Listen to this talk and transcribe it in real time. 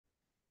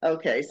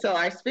Okay, so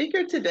our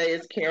speaker today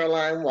is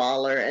Caroline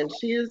Waller, and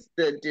she is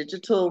the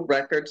Digital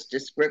Records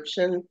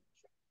Description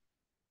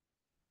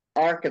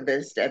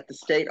Archivist at the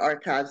State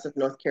Archives of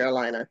North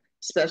Carolina,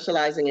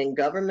 specializing in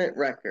government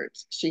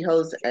records. She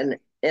holds an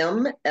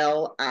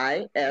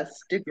MLIS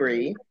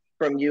degree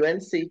from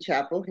UNC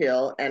Chapel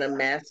Hill and a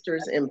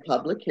master's in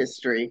public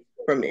history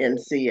from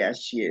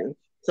NCSU.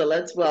 So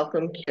let's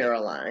welcome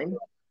Caroline.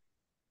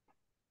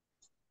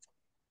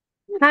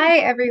 Hi,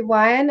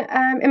 everyone.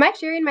 Am I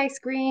sharing my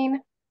screen?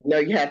 No,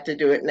 you have to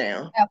do it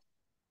now. Oh,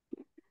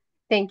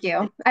 thank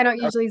you. I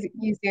don't usually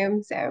use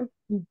Zoom, so.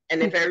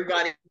 And if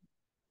everybody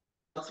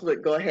else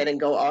would go ahead and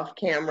go off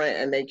camera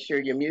and make sure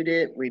you're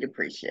muted, we'd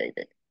appreciate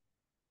it.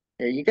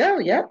 There you go.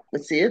 Yep.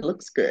 Let's see. It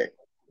looks good.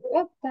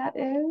 Yep, that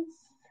is.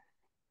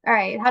 All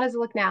right, how does it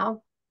look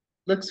now?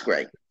 Looks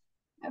great.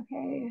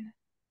 Okay.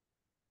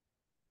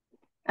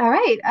 All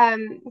right.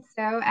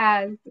 So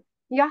as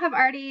y'all have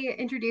already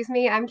introduced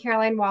me, I'm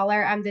Caroline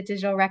Waller. I'm the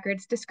Digital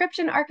Records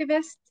Description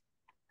Archivist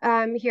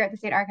here at the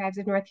State Archives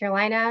of North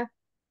Carolina.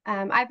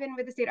 I've been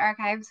with the State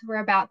Archives for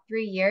about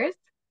 3 years.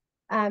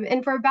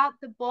 And for about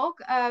the bulk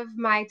of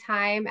my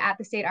time at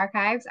the State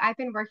Archives, I've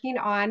been working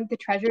on the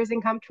Treasurers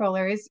and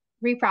Comptrollers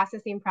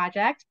Reprocessing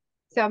project.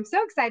 So I'm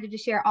so excited to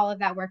share all of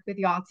that work with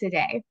y'all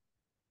today.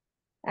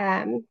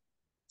 Let's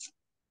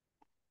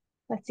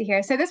see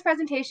here. So this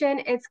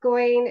presentation, it's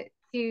going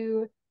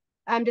to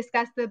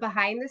discuss the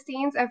behind the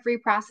scenes of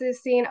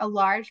reprocessing a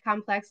large,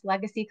 complex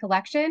legacy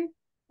collection,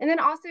 and then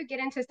also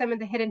get into some of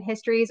the hidden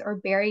histories or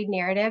buried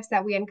narratives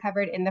that we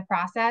uncovered in the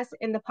process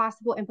and the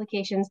possible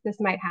implications this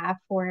might have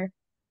for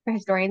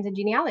historians and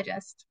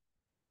genealogists.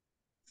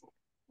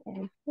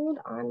 And hold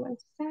on one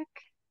sec.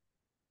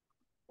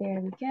 There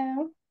we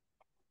go.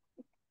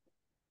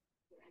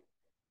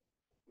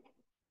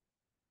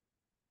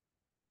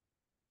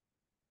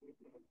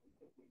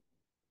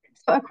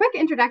 So a quick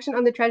introduction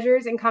on the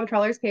Treasurers and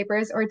Comptrollers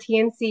Papers, or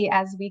TNC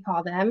as we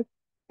call them.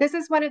 This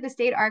is one of the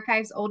State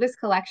Archives' oldest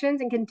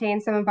collections and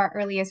contains some of our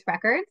earliest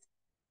records.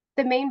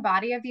 The main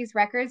body of these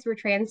records were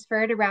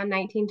transferred around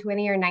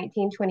 1920 or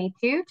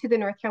 1922 to the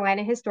North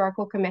Carolina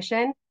Historical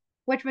Commission,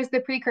 which was the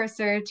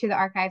precursor to the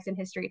Archives and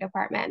History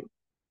Department.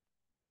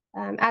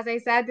 As I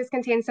said, this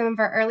contains some of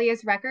our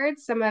earliest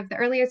records. Some of the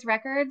earliest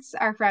records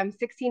are from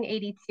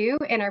 1682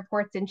 in our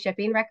Ports and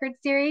Shipping Records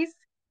series.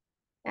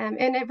 And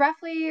it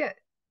roughly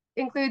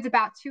includes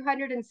about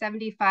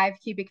 275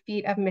 cubic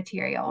feet of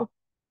material.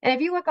 And if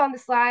you look on the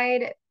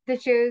slide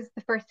that shows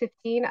the first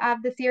 15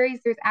 of the series,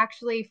 there's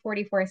actually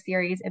 44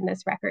 series in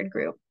this record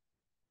group.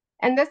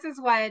 And this is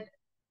what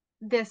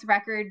this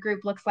record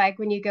group looks like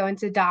when you go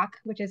into DOC,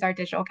 which is our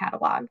digital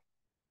catalog.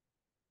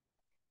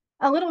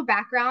 A little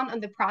background on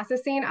the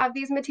processing of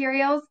these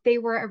materials. They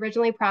were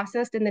originally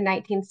processed in the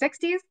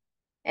 1960s,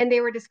 and they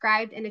were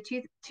described in a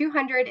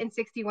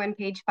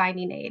 261-page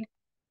finding aid.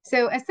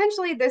 So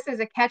essentially, this is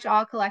a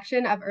catch-all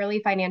collection of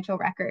early financial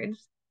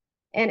records.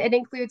 And it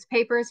includes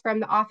papers from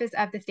the Office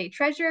of the State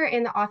Treasurer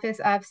and the Office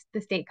of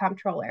the State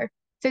Comptroller.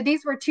 So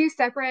these were two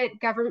separate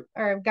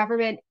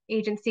government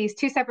agencies,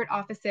 two separate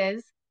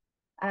offices.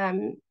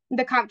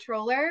 The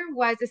Comptroller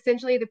was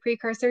essentially the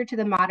precursor to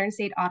the modern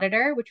state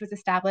auditor, which was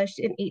established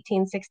in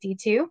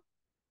 1862.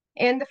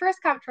 And the first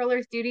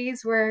Comptroller's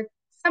duties were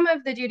some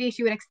of the duties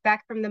you would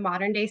expect from the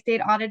modern day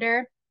state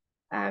auditor.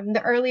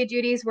 The early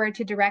duties were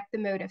to direct the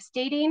mode of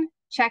stating,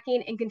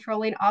 checking, and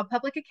controlling all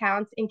public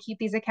accounts and keep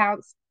these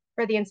accounts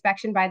for the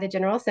inspection by the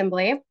General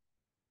Assembly.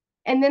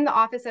 And then the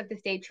Office of the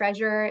State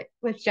Treasurer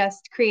was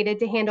just created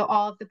to handle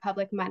all of the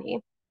public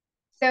money.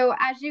 So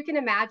as you can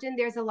imagine,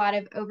 there's a lot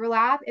of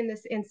overlap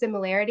in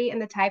similarity in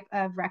the type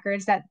of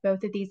records that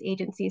both of these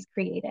agencies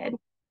created.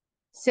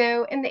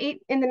 So in the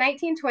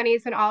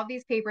 1920s, when all of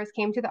these papers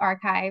came to the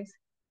archives,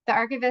 the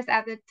archivist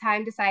at the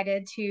time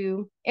decided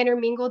to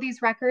intermingle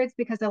these records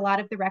because a lot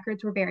of the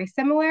records were very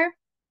similar.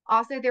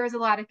 Also, there was a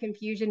lot of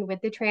confusion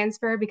with the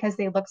transfer because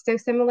they look so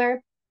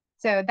similar.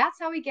 So that's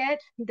how we get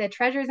the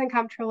Treasurers and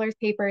Comptrollers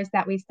papers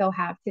that we still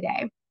have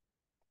today.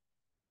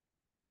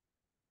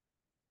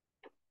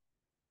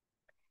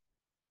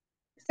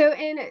 So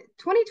in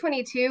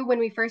 2022, when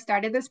we first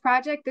started this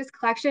project, this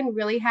collection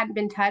really hadn't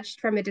been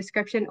touched from a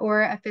description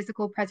or a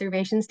physical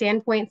preservation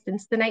standpoint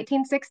since the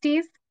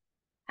 1960s.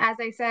 As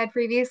I said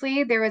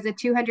previously, there was a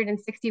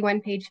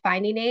 261-page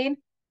finding aid,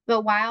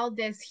 but while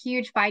this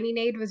huge finding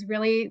aid was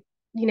really,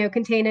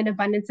 contained an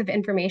abundance of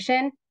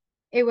information,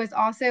 it was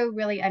also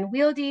really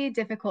unwieldy,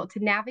 difficult to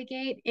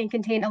navigate, and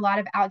contained a lot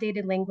of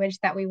outdated language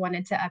that we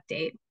wanted to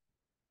update.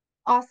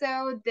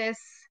 Also, this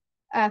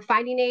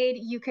finding aid,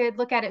 you could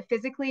look at it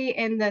physically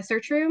in the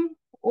search room,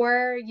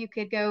 or you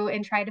could go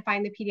and try to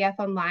find the PDF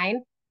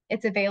online.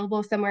 It's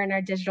available somewhere in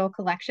our digital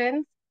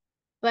collections,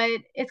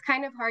 but it's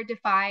kind of hard to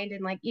find.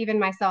 And like even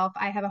myself,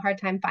 I have a hard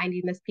time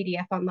finding this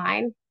PDF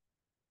online.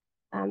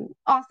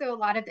 Also, a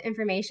lot of the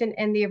information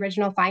in the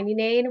original finding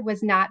aid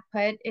was not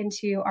put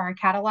into our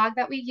catalog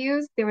that we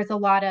used. There was a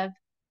lot of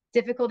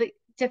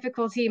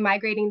difficulty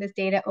migrating this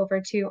data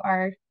over to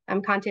our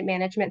content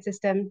management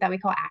system that we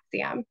call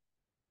Axiom.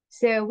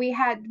 So we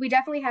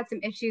definitely had some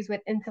issues with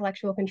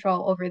intellectual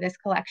control over this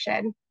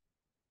collection.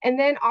 And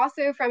then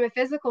also from a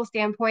physical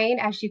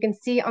standpoint, as you can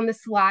see on the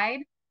slide,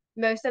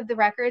 most of the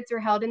records are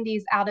held in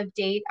these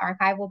out-of-date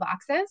archival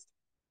boxes.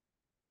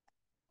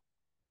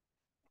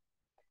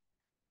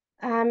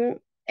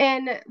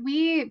 And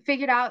we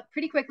figured out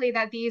pretty quickly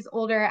that these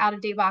older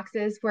out-of-date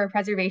boxes were a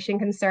preservation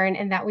concern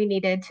and that we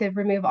needed to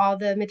remove all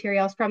the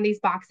materials from these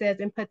boxes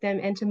and put them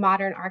into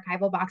modern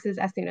archival boxes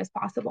as soon as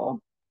possible.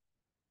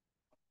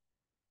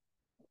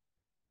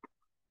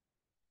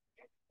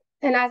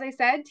 And as I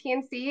said,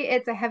 TNC,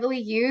 it's a heavily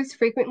used,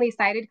 frequently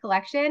cited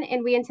collection,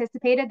 and we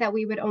anticipated that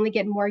we would only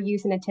get more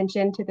use and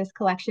attention to this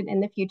collection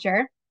in the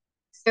future.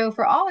 So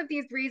for all of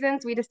these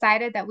reasons, we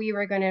decided that we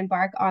were going to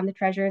embark on the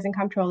Treasurers and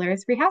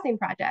Comptrollers rehousing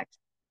project.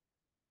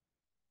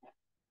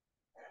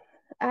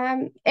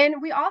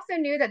 And we also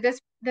knew that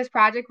this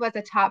project was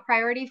a top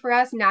priority for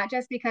us, not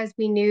just because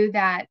we knew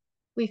that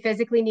we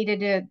physically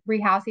needed to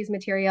rehouse these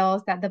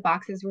materials, that the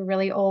boxes were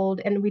really old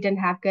and we didn't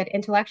have good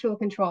intellectual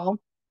control,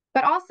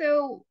 but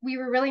also we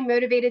were really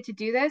motivated to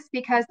do this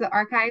because the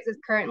Archives is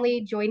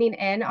currently joining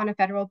in on a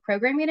federal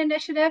programming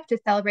initiative to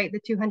celebrate the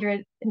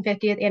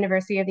 250th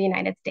anniversary of the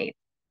United States,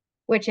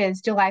 which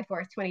is July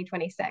 4th,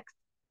 2026.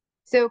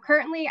 So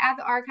currently at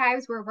the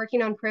Archives, we're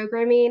working on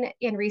programming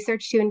and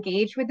research to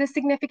engage with this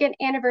significant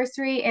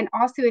anniversary and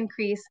also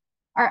increase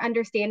our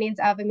understandings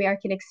of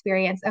American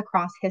experience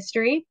across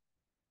history,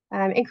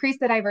 increase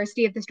the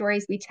diversity of the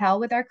stories we tell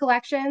with our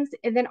collections,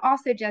 and then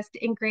also just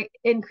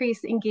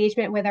increase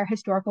engagement with our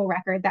historical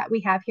record that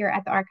we have here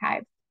at the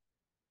Archives.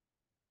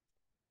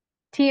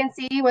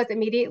 TNC was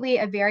immediately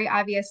a very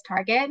obvious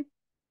target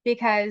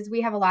because we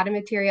have a lot of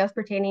materials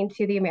pertaining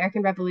to the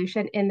American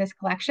Revolution in this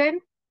collection.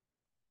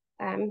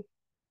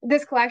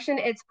 This collection,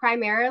 it's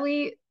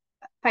primarily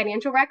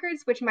financial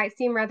records, which might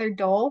seem rather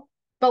dull,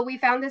 but we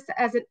found this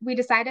we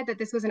decided that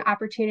this was an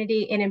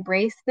opportunity and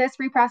embrace this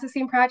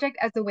reprocessing project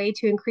as a way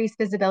to increase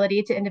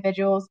visibility to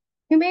individuals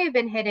who may have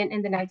been hidden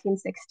in the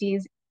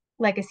 1960s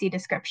legacy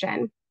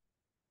description.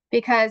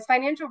 Because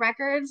financial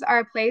records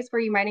are a place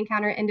where you might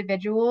encounter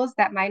individuals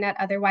that might not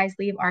otherwise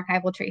leave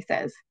archival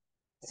traces.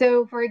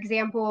 So, for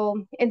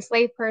example,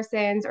 enslaved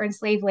persons or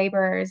enslaved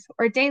laborers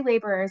or day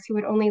laborers who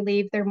would only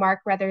leave their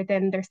mark rather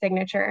than their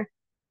signature.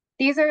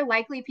 These are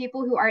likely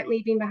people who aren't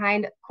leaving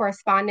behind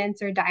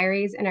correspondence or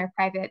diaries in our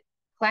private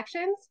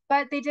collections,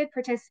 but they did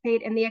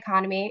participate in the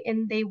economy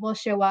and they will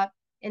show up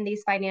in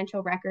these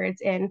financial records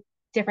in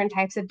different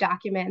types of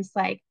documents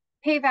like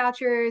pay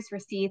vouchers,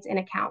 receipts, and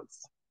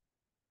accounts.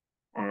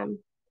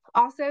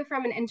 Also,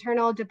 from an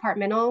internal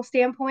departmental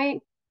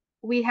standpoint,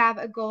 we have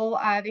a goal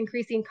of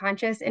increasing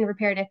conscious and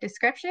reparative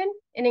description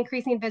and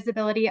increasing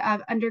visibility of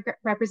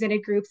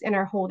underrepresented groups in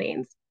our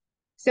holdings.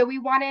 So we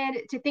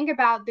wanted to think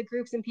about the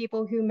groups and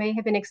people who may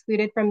have been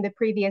excluded from the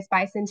previous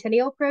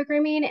bicentennial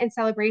programming and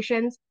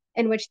celebrations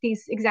in which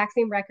these exact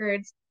same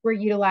records were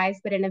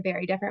utilized, but in a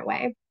very different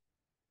way.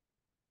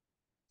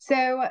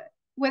 So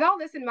with all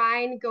this in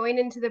mind, going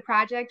into the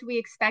project, we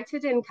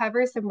expected to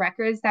uncover some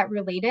records that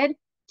related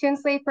to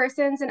enslaved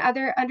persons and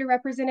other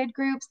underrepresented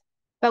groups,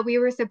 but we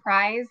were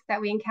surprised that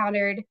we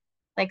encountered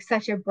like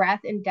such a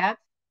breadth and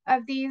depth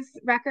of these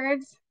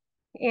records.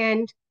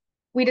 And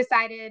we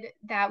decided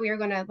that we were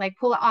going to like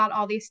pull out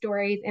all these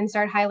stories and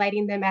start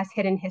highlighting them as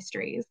hidden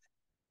histories.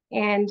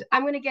 And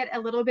I'm going to get a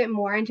little bit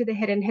more into the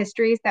hidden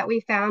histories that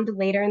we found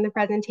later in the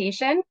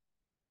presentation.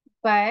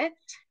 But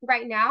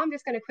right now, I'm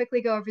just going to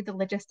quickly go over the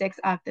logistics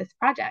of this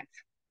project.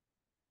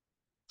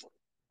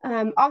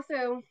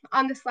 Also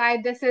on the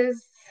slide, this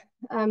is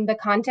the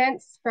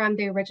contents from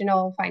the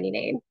original finding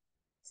aid.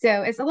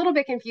 So it's a little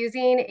bit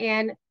confusing,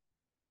 and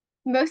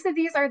most of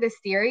these are the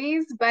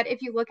series, but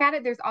if you look at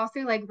it, there's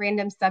also like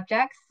random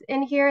subjects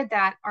in here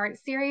that aren't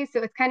series,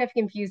 so it's kind of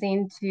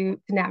confusing to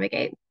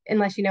navigate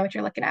unless you know what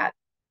you're looking at.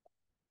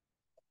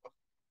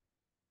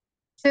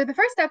 So the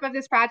first step of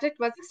this project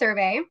was a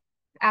survey.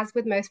 As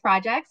with most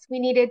projects, we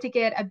needed to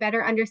get a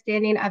better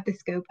understanding of the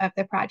scope of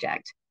the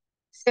project.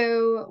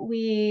 So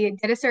we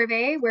did a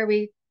survey where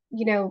we,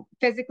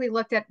 physically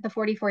looked at the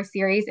 44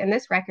 series in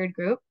this record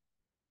group.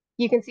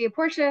 You can see a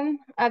portion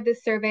of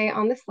this survey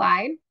on the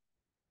slide.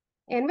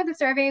 And with the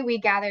survey, we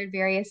gathered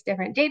various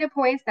different data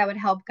points that would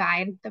help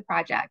guide the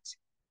project.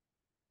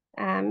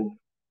 One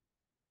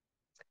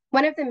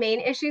of the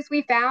main issues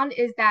we found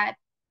is that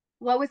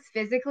what was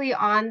physically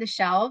on the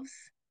shelves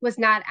was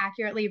not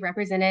accurately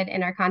represented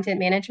in our content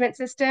management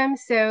system.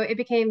 So it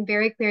became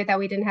very clear that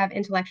we didn't have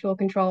intellectual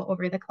control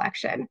over the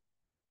collection.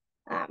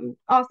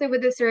 Also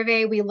with the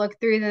survey, we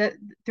looked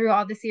through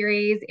all the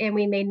series and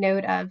we made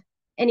note of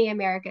any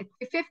America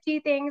 250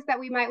 things that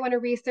we might want to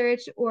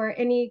research or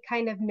any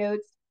kind of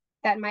notes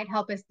that might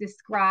help us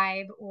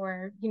describe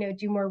or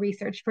do more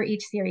research for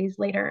each series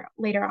later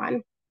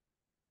on.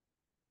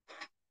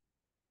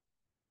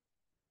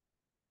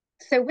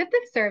 So with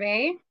the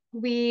survey,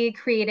 we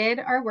created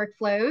our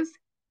workflows.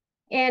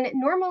 And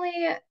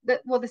normally,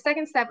 the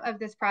second step of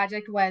this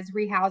project was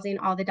rehousing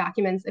all the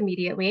documents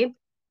immediately.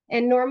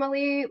 And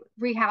normally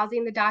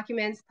rehousing the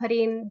documents,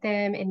 putting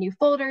them in new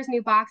folders,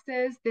 new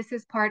boxes, this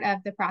is part of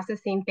the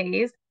processing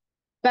phase.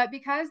 But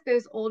because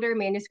those older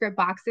manuscript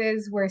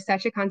boxes were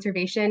such a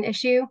conservation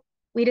issue,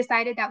 we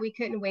decided that we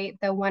couldn't wait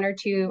the 1 or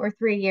 2 or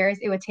 3 years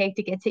it would take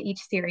to get to each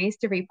series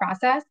to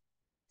reprocess.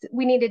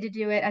 We needed to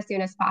do it as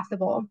soon as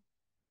possible.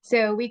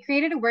 So we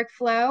created a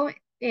workflow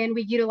and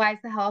we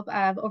utilized the help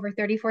of over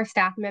 34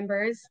 staff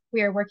members.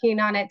 We are working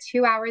on it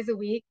 2 hours a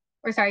week,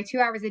 2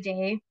 hours a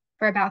day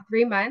for about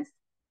 3 months.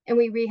 And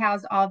we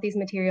rehoused all of these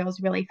materials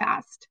really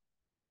fast.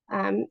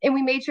 And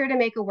we made sure to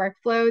make a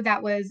workflow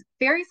that was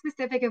very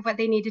specific of what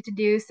they needed to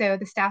do. So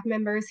the staff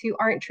members who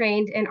aren't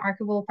trained in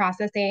archival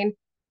processing,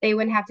 they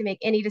wouldn't have to make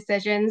any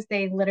decisions.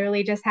 They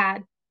literally just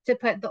had to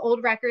put the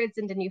old records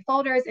into new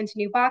folders, into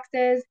new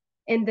boxes,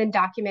 and then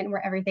document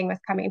where everything was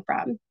coming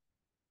from.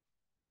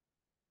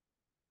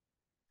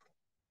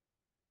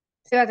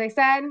 So as I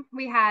said,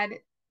 we had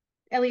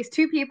at least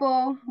 2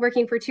 people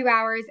working for 2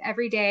 hours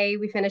every day.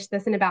 We finished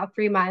this in about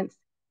 3 months.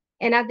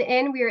 And at the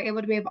end, we were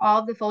able to move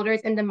all of the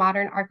folders into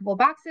modern archival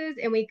boxes,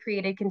 and we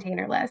created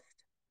container lists.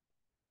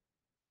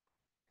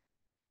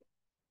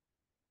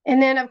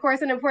 And then, of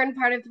course, an important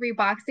part of the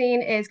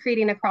reboxing is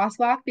creating a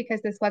crosswalk,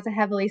 because this was a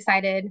heavily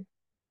cited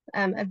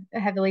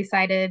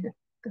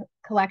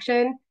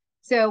collection.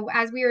 So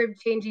as we were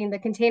changing the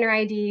container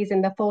IDs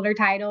and the folder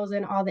titles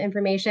and all the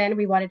information,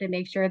 we wanted to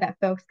make sure that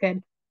folks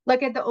could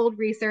look at the old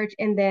research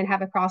and then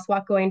have a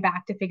crosswalk going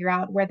back to figure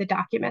out where the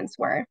documents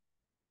were.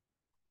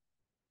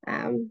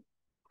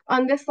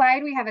 On this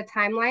slide, we have a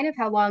timeline of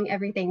how long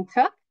everything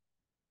took.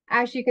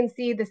 As you can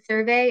see, the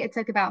survey, it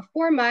took about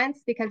 4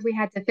 months because we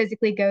had to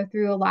physically go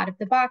through a lot of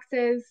the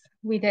boxes.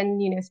 We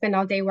didn't, spend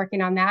all day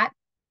working on that.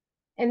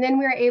 And then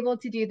we were able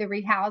to do the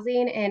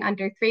rehousing in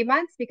under 3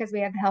 months because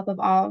we had the help of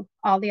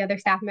all the other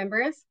staff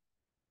members.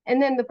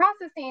 And then the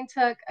processing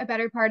took a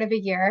better part of a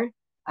year.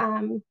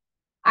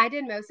 I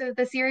did most of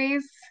the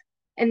series,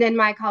 and then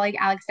my colleague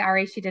Alex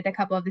Dowry, she did a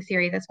couple of the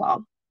series as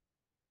well.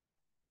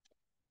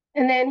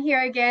 And then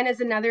here again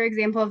is another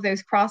example of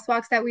those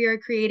crosswalks that we were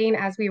creating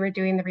as we were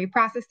doing the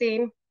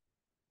reprocessing.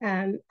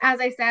 As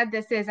I said,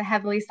 this is a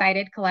heavily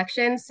cited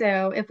collection.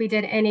 So if we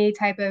did any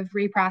type of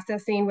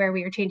reprocessing where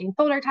we were changing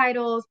folder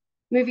titles,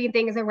 moving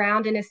things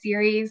around in a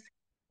series,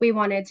 we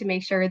wanted to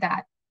make sure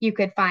that you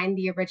could find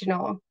the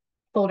original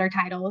folder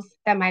titles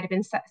that might have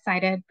been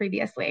cited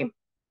previously.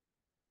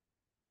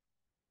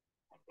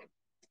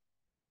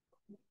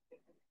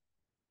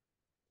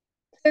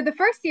 So the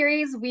first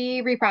series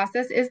we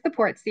reprocess is the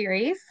port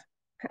series.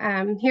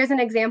 Here's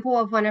an example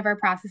of one of our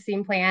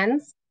processing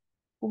plans.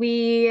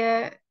 We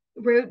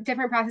wrote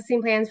different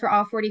processing plans for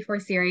all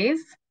 44 series.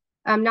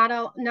 Not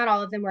all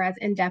of them were as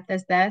in-depth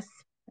as this.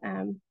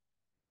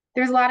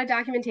 There's a lot of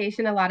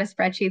documentation, a lot of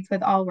spreadsheets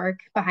with all work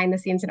behind the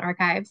scenes in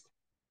archives.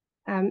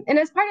 And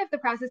as part of the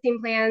processing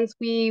plans,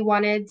 we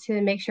wanted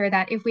to make sure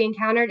that if we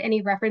encountered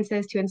any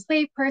references to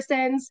enslaved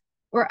persons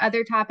or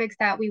other topics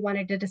that we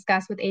wanted to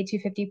discuss with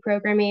A250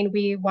 programming,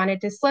 we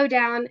wanted to slow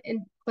down and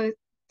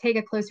take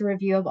a closer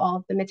review of all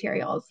of the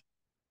materials.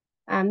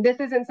 This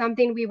isn't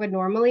something we would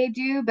normally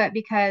do, but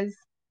because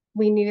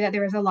we knew that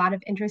there was a lot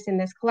of interest in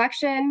this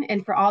collection,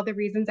 and for all the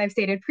reasons I've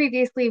stated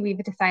previously,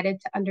 we've decided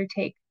to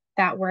undertake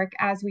that work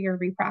as we are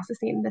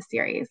reprocessing this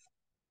series.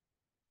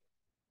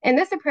 And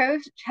this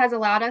approach has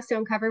allowed us to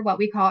uncover what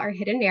we call our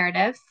hidden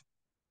narratives.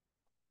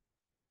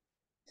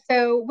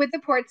 So with the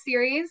port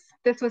series,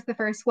 this was the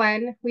first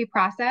one we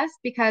processed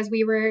because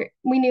we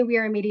knew we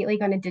were immediately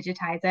going to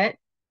digitize it.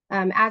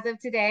 As of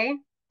today,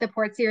 the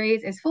port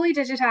series is fully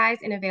digitized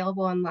and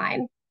available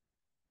online.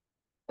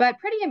 But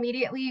pretty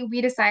immediately,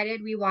 we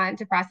decided we want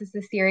to process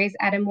this series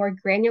at a more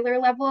granular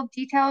level of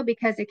detail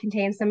because it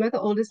contains some of the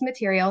oldest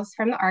materials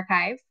from the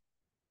archive.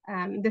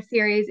 The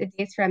series, it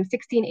dates from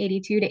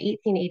 1682 to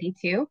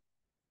 1882.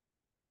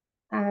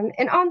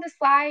 And on the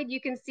slide,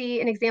 you can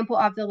see an example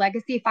of the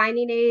legacy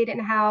finding aid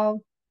and how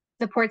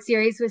the port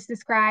series was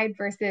described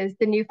versus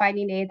the new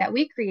finding aid that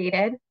we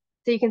created.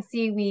 So you can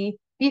see we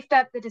beefed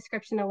up the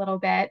description a little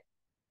bit.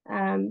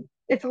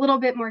 It's a little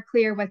bit more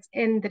clear what's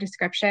in the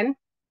description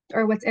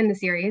or what's in the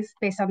series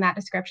based on that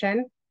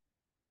description.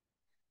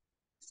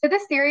 So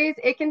this series,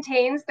 it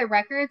contains the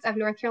records of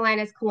North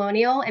Carolina's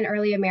colonial and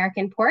early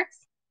American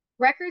ports,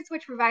 records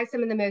which provide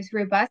some of the most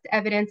robust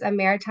evidence of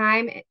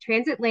maritime,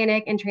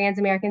 transatlantic, and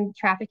trans-American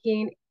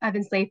trafficking of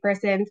enslaved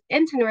persons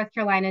into North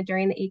Carolina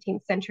during the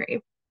 18th century.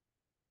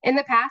 In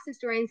the past,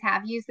 historians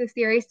have used this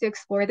series to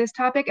explore this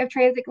topic of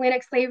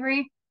transatlantic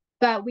slavery,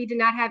 but we did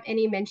not have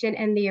any mention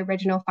in the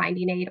original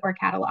finding aid or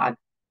catalog.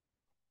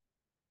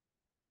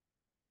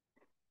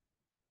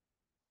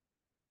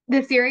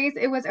 The series,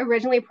 it was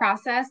originally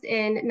processed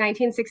in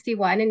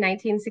 1961 and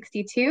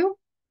 1962,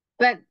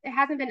 but it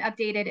hasn't been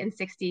updated in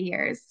 60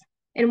 years.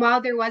 And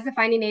while there was a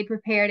finding aid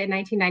prepared in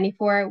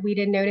 1994, we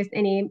didn't notice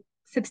any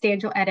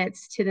substantial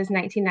edits to this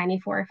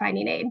 1994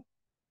 finding aid.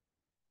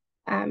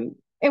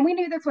 And we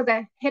knew this was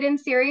a hidden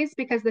series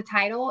because the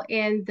title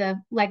and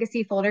the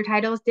legacy folder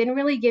titles didn't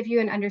really give you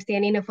an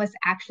understanding of what's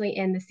actually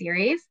in the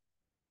series.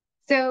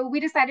 So we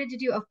decided to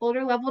do a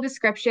folder level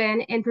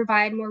description and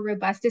provide more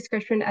robust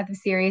description of the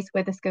series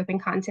with a scope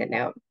and content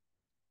note.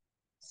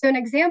 So an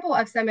example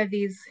of some of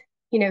these,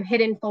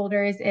 hidden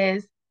folders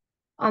is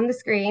on the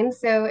screen.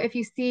 So if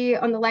you see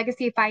on the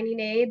Legacy Finding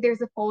Aid,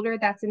 there's a folder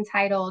that's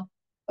entitled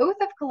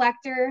Oath of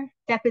Collector,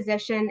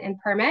 Deposition, and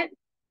Permit.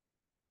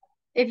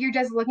 If you're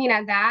just looking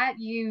at that,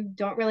 you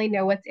don't really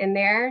know what's in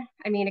there.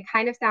 I mean, it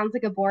kind of sounds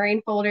like a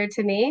boring folder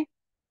to me.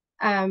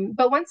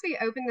 But once we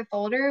opened the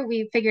folder,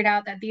 we figured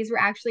out that these were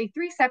actually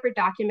 3 separate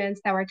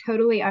documents that were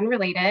totally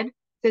unrelated.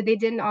 So they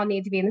didn't all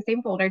need to be in the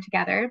same folder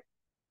together.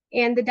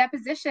 And the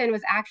deposition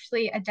was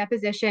actually a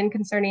deposition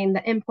concerning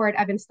the import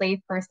of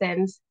enslaved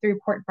persons through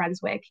Port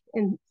Brunswick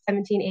in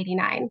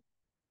 1789.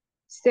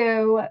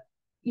 So,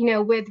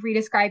 with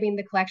redescribing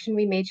the collection,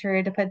 we made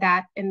sure to put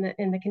that in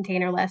the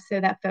container list so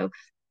that folks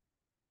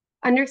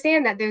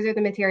understand that those are the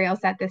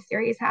materials that this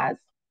series has.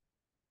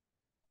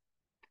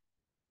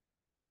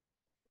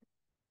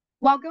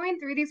 While going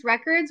through these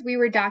records, we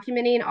were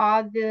documenting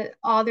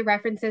all the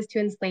references to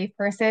enslaved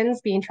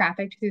persons being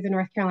trafficked through the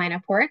North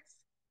Carolina ports.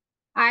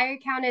 I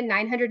counted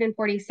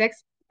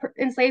 946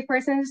 enslaved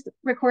persons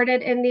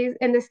recorded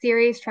in this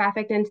series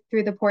trafficked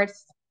through the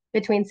ports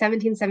between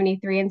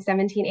 1773 and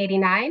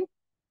 1789.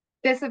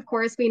 This, of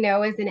course, we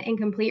know is an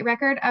incomplete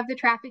record of the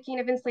trafficking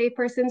of enslaved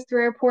persons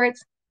through our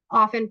ports,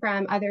 often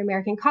from other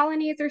American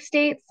colonies or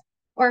states,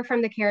 or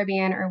from the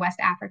Caribbean or West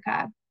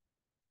Africa.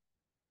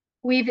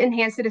 We've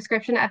enhanced the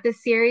description of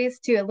this series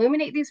to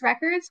illuminate these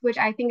records, which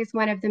I think is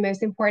one of the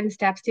most important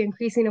steps to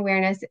increasing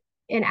awareness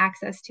and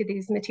access to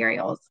these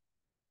materials.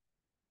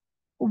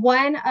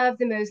 One of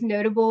the most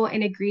notable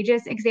and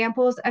egregious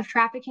examples of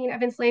trafficking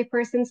of enslaved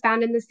persons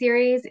found in the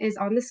series is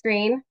on the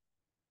screen.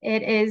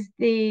 It is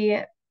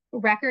the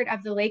record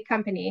of the Lake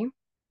Company,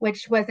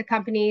 which was a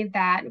company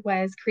that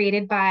was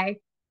created by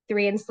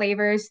 3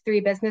 enslavers, 3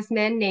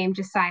 businessmen named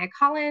Josiah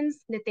Collins,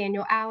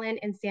 Nathaniel Allen,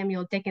 and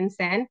Samuel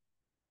Dickinson.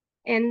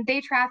 And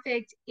they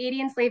trafficked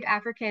 80 enslaved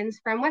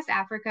Africans from West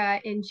Africa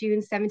in June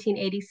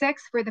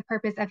 1786 for the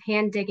purpose of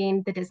hand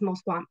digging the Dismal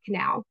Swamp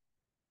Canal.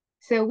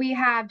 So we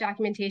have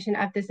documentation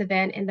of this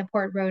event in the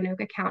Port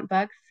Roanoke account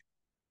books.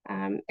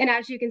 And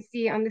as you can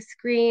see on the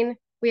screen,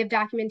 we have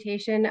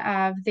documentation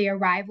of their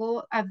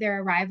arrival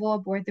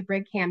aboard the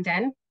brig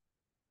Camden.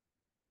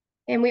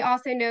 And we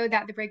also know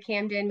that the brig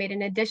Camden made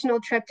an additional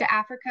trip to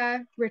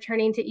Africa,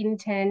 returning to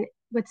Edenton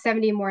with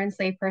 70 more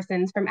enslaved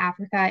persons from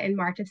Africa in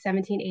March of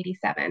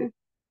 1787.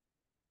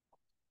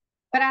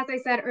 But as I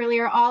said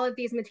earlier, all of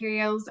these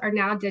materials are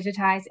now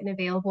digitized and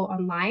available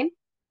online.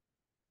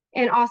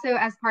 And also,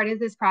 as part of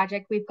this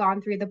project, we've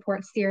gone through the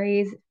port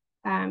series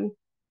and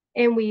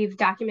we've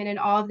documented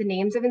all of the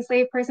names of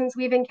enslaved persons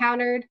we've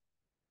encountered.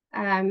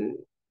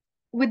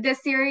 With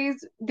this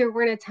series, there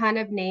weren't a ton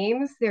of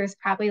names. There's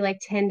probably like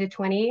 10 to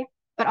 20,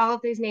 but all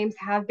of those names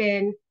have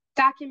been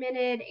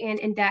documented and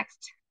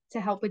indexed to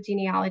help with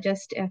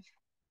genealogists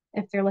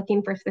if they're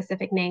looking for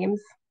specific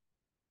names.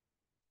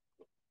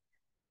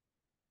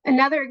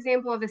 Another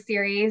example of a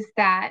series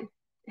that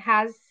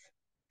has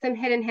some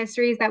hidden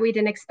histories that we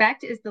didn't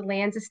expect is the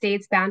Lands,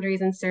 Estates,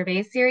 Boundaries, and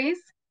Surveys series.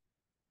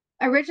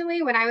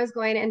 Originally, when I was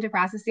going into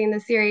processing the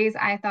series,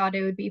 I thought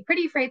it would be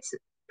pretty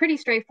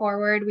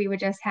straightforward. We would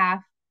just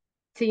have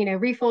to,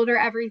 refolder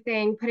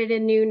everything, put it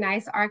in new,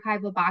 nice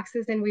archival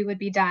boxes, and we would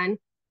be done.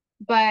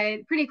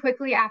 But pretty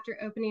quickly after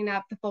opening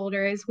up the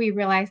folders, we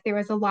realized there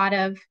was a lot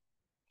of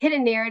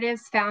hidden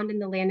narratives found in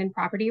the land and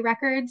property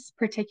records,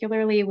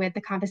 particularly with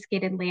the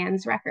confiscated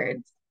lands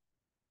records.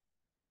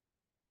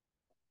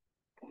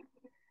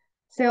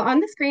 So on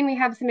the screen, we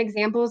have some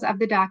examples of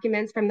the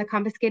documents from the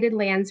confiscated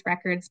lands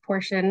records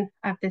portion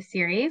of this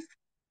series.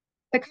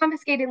 The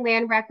confiscated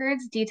land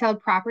records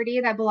detailed property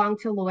that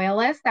belonged to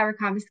loyalists that were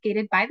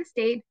confiscated by the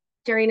state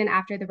during and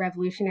after the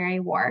Revolutionary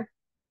War.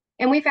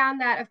 And we found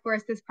that, of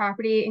course, this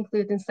property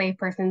includes enslaved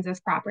persons as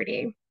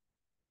property.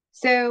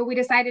 So we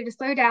decided to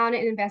slow down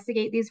and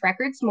investigate these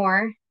records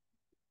more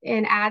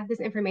and add this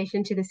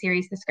information to the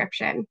series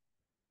description.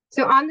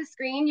 So on the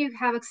screen, you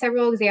have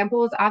several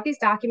examples of these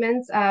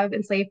documents of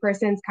enslaved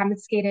persons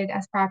confiscated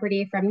as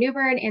property from New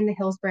Bern and the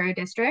Hillsborough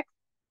district.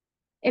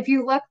 If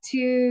you look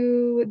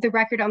to the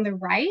record on the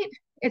right,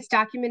 it's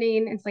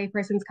documenting enslaved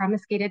persons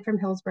confiscated from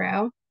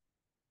Hillsborough.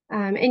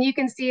 And you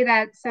can see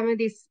that some of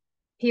these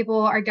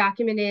people are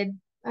documented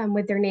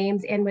with their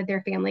names and with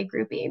their family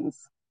groupings.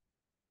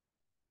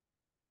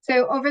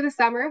 So over the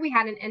summer, we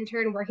had an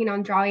intern working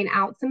on drawing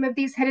out some of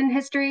these hidden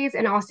histories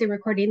and also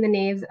recording the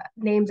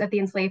names of the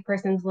enslaved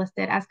persons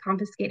listed as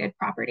confiscated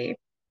property.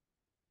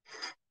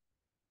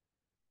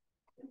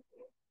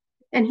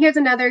 And here's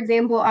another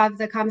example of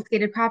the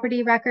confiscated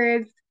property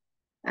records.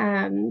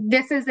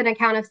 This is an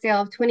account of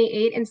sale of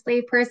 28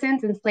 enslaved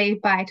persons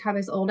enslaved by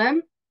Thomas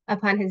Oldham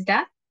upon his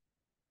death.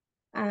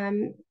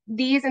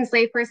 These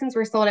enslaved persons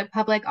were sold at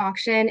public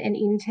auction in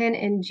Edenton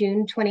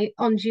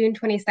on June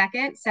 22nd,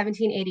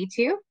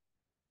 1782.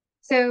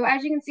 So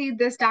as you can see,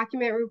 this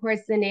document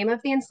reports the name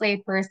of the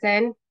enslaved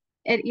person.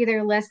 It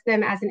either lists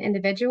them as an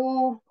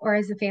individual or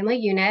as a family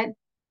unit,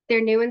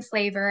 their new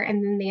enslaver,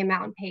 and then the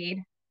amount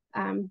paid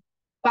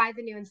by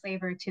the new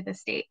enslaver to the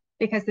state,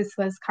 because this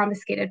was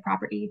confiscated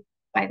property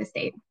by the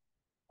state.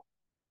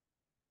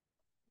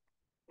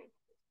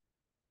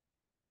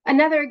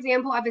 Another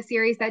example of a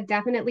series that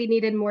definitely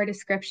needed more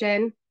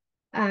description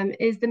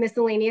is the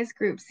miscellaneous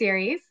group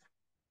series.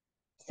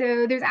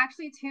 So there's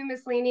actually two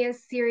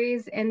miscellaneous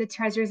series in the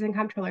Treasurers and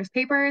Comptrollers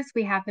papers.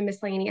 We have the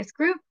miscellaneous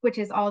group, which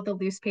is all the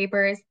loose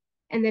papers,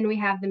 and then we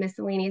have the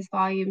miscellaneous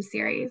volume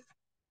series.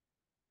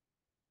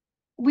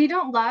 We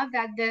don't love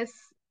that this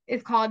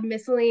is called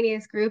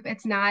miscellaneous group.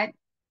 It's not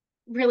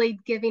really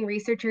giving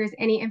researchers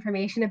any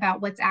information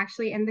about what's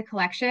actually in the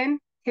collection.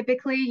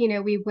 Typically,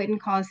 we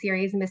wouldn't call a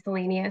series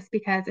miscellaneous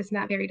because it's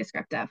not very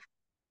descriptive.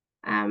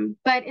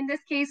 But in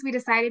this case, we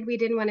decided we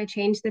didn't want to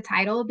change the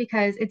title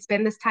because it's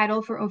been this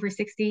title for over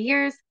 60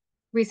 years.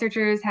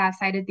 Researchers have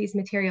cited these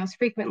materials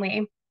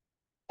frequently.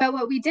 But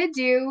what we did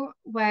do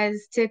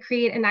was to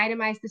create an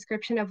itemized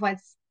description of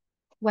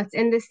what's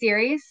in this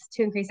series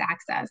to increase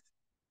access.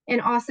 And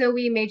also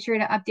we made sure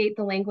to update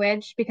the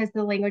language because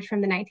the language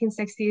from the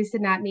 1960s did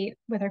not meet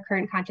with our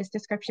current conscious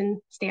description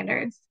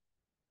standards.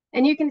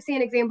 And you can see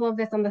an example of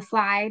this on the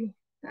slide.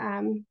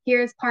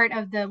 Here's part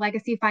of the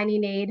legacy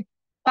finding aid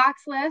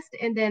box list,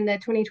 and then the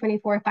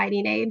 2024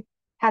 finding aid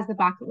has the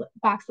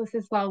box list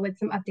as well with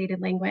some updated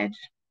language.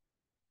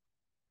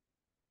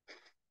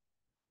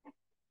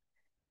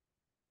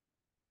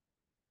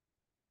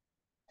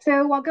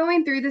 So while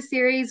going through the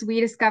series, we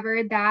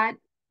discovered that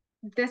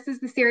this is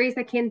the series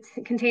that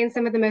contains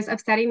some of the most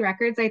upsetting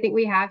records I think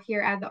we have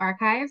here at the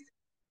archives,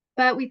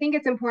 but we think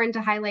it's important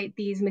to highlight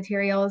these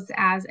materials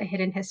as a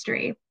hidden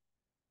history.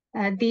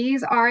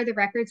 These are the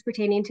records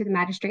pertaining to the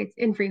magistrates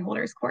and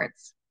freeholders'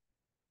 courts.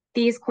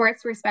 These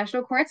courts were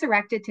special courts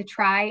erected to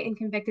try and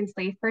convict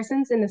enslaved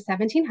persons in the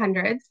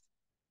 1700s.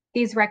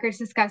 These records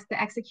discuss the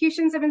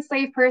executions of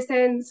enslaved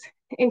persons,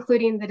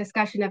 including the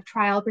discussion of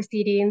trial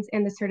proceedings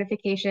and the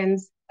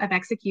certifications of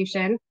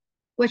execution,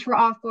 which were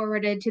all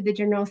forwarded to the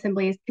General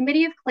Assembly's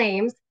Committee of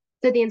Claims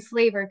so the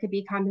enslaver could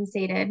be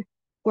compensated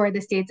for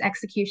the state's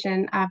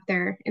execution of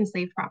their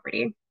enslaved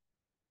property.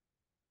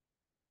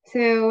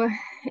 So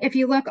if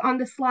you look on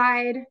the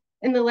slide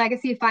in the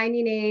legacy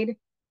finding aid,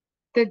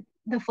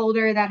 the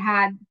folder that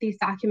had these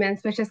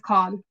documents, which is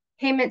called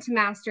Payment to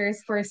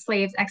Masters for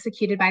Slaves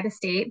Executed by the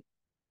State.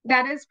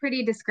 That is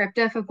pretty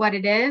descriptive of what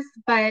it is,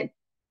 but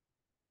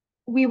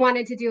we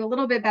wanted to do a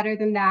little bit better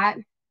than that.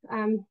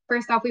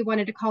 First off, we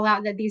wanted to call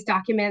out that these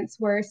documents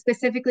were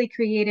specifically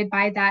created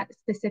by that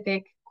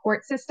specific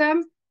court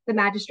system, the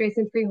magistrates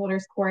and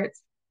freeholders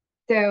courts.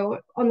 So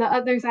on the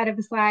other side of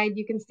the slide,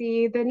 you can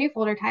see the new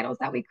folder titles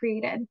that we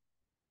created.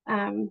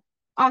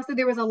 Also,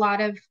 there was a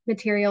lot of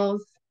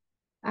materials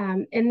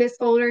in this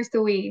folder,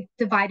 so we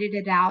divided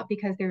it out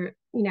because they're,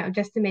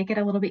 just to make it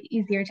a little bit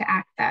easier to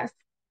access.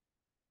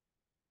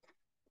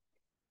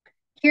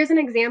 Here's an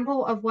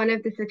example of one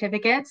of the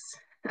certificates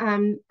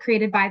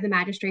created by the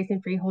Magistrates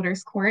and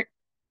Freeholders Court.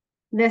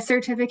 This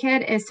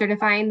certificate is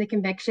certifying the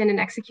conviction and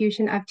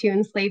execution of two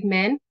enslaved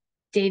men,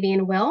 Davy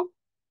and Will.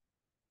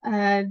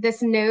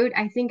 This note,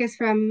 I think, is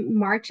from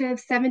March of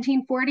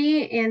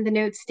 1740, and the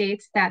note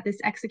states that this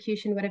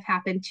execution would have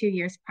happened 2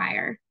 years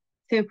prior.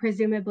 So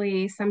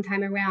presumably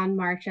sometime around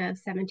March of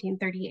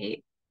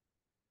 1738.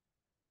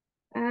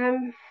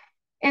 And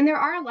there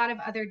are a lot of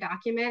other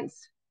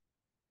documents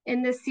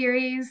in this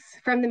series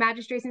from the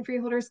Magistrates and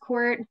Freeholders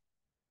Court.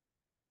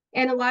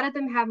 And a lot of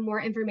them have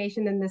more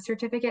information than this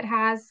certificate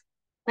has.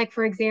 Like,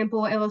 for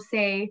example, it will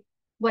say,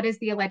 what is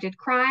the alleged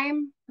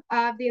crime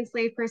of the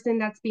enslaved person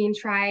that's being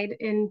tried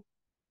and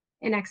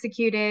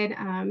executed?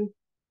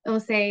 It will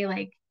say,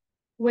 like,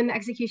 when the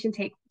execution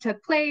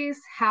took place,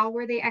 how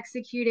were they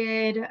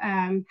executed,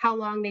 how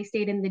long they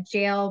stayed in the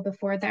jail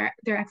before their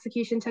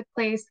execution took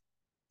place.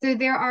 So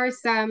there are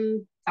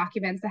some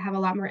documents that have a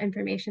lot more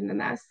information than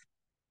this.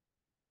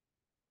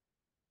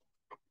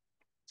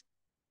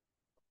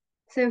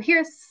 So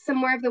here's some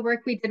more of the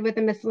work we did with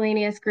the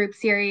miscellaneous group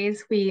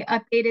series. We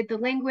updated the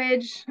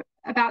language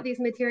about these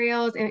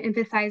materials and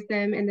emphasized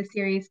them in the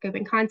series scope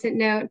and content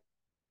note.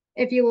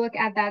 If you look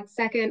at that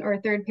second or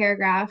third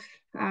paragraph,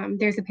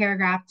 there's a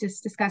paragraph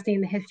just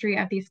discussing the history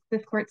of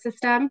this court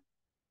system.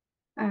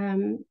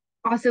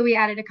 Also, we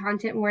added a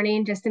content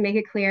warning just to make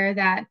it clear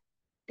that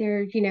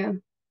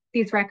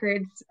these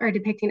records are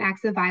depicting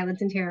acts of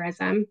violence and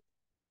terrorism.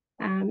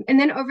 And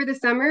then over the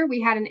summer,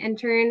 we had an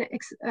intern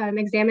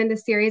examine the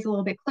series a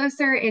little bit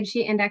closer, and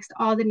she indexed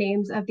all the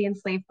names of the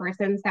enslaved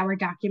persons that were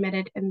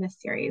documented in this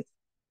series.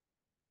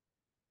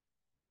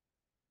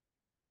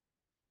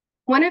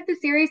 One of the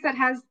series that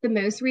has the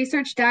most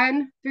research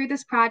done through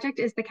this project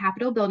is the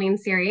Capitol Building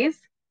series.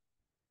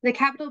 The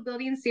Capitol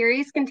Building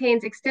series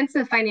contains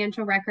extensive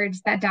financial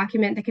records that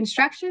document the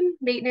construction,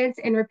 maintenance,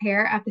 and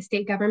repair of the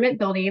state government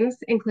buildings,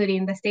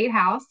 including the State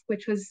House,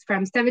 which was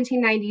from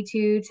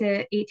 1792 to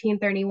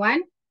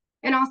 1831,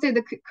 and also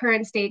the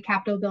current state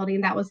Capitol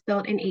building that was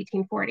built in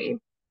 1840.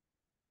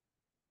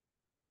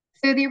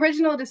 So the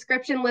original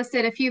description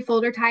listed a few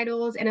folder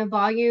titles in a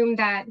volume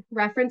that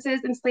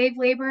references enslaved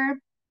labor,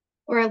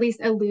 or at least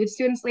alludes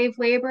to enslaved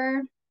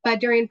labor. But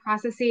during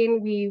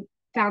processing, we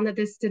found that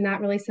this did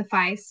not really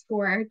suffice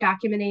for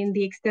documenting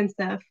the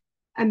extensive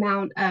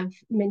amount of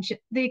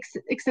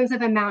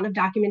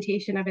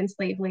documentation of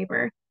enslaved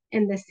labor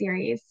in this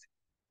series.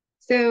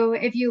 So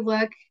if you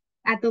look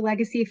at the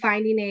legacy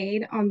finding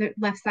aid on the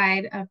left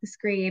side of the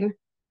screen,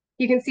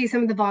 you can see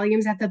some of the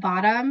volumes at the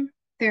bottom.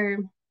 They're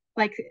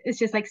like, it's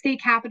just like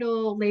State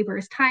Capitol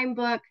Labor's Time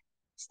Book,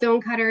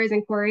 Stonecutters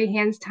and Quarry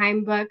Hands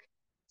Time Book.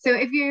 So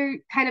if you're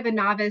kind of a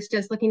novice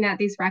just looking at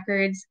these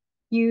records,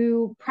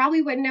 you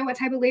probably wouldn't know what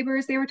type of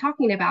laborers they were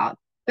talking about.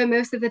 But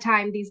most of the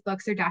time, these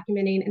books are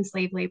documenting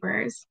enslaved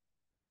laborers.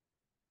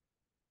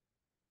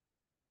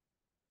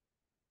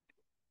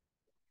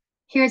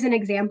 Here's an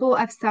example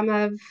of some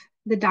of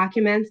the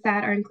documents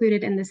that are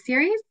included in this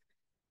series.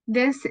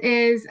 This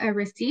is a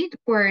receipt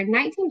for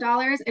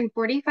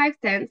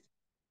 $19.45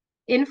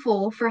 in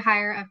full for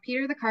hire of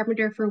Peter the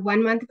Carpenter for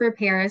 1 month of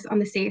repairs on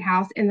the State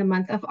House in the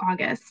month of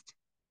August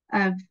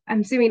of,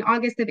 I'm assuming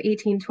August of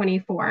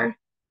 1824.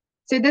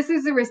 So this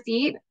is a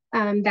receipt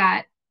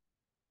that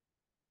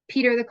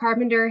Peter the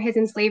Carpenter, his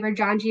enslaver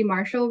John G.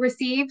 Marshall,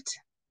 received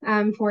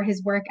for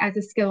his work as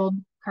a skilled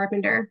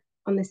carpenter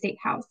on the State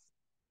House.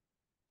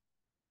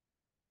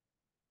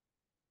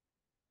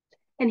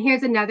 And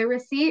here's another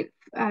receipt.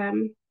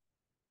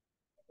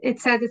 It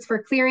says it's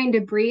for clearing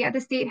debris at the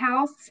State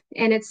House,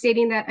 and it's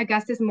stating that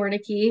Augustus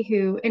Mordecai,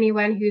 who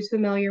anyone who's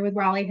familiar with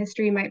Raleigh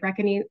history might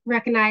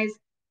recognize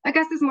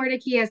Augustus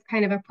Mordecai as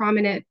kind of a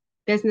prominent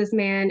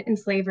businessman,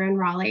 enslaver in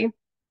Raleigh.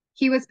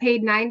 He was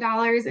paid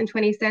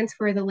 $9.20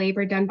 for the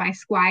labor done by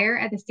Squire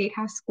at the State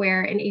House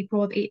Square in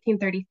April of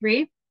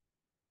 1833.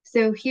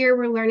 So here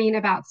we're learning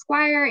about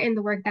Squire and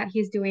the work that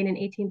he's doing in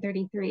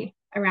 1833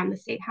 around the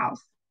State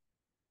House.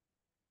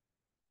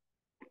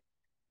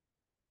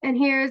 And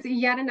here's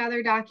yet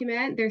another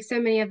document. There's so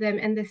many of them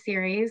in this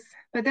series,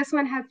 but this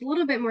one has a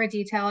little bit more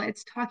detail.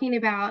 It's talking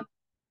about,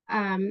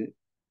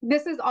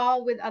 this is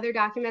all with other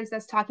documents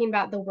that's talking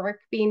about the work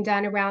being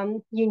done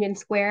around Union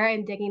Square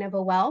and digging of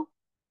a well.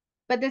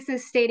 But this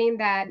is stating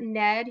that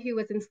Ned, who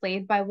was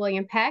enslaved by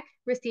William Peck,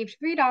 received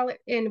 $3,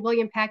 and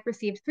William Peck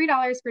received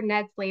 $3 for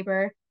Ned's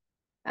labor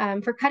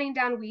for cutting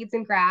down weeds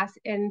and grass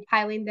and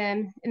piling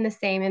them in the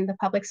same in the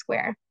public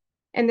square.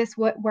 And this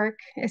work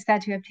is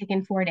said to have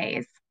taken 4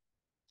 days.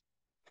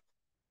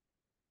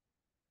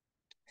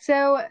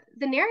 So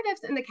the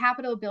narratives in the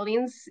Capitol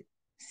Buildings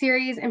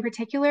series in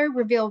particular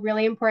reveal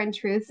really important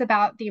truths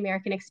about the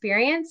American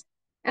experience.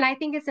 And I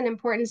think it's an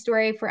important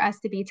story for us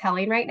to be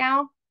telling right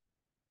now.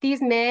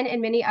 These men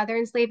and many other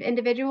enslaved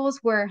individuals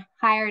were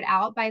hired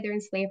out by their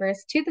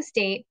enslavers to the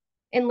state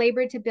and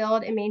labored to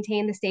build and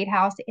maintain the State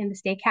House and the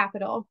state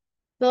capitol,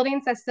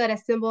 buildings that stood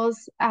as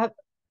symbols of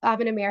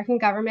an American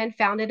government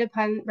founded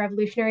upon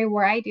Revolutionary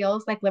War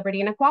ideals like liberty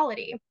and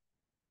equality.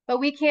 But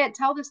we can't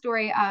tell the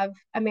story of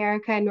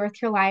America and North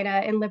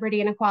Carolina and liberty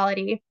and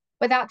equality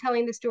without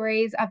telling the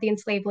stories of the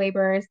enslaved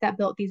laborers that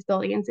built these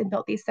buildings and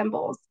built these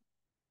symbols.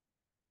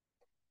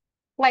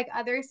 Like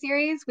other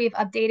series, we've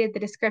updated the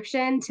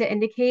description to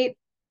indicate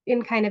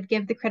and kind of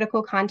give the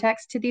critical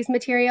context to these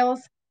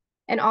materials.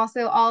 And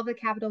also all of the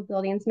Capitol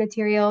Buildings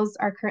materials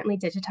are currently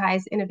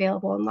digitized and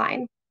available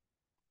online.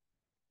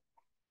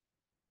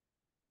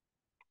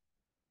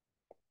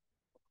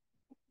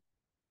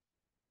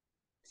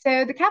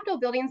 So the Capitol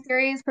Building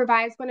series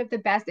provides one of the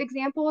best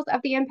examples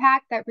of the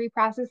impact that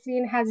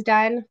reprocessing has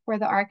done for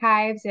the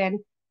archives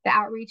and the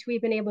outreach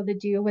we've been able to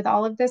do with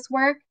all of this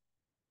work.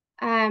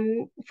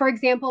 For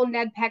example,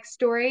 Ned Peck's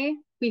story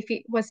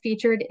was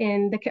featured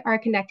in our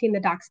Connecting the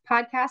Docs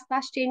podcast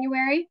last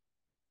January.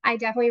 I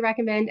definitely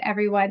recommend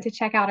everyone to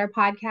check out our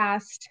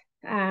podcast.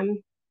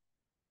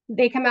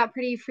 They come out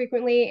pretty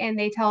frequently and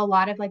they tell a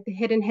lot of like the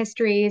hidden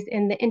histories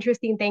and the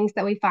interesting things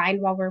that we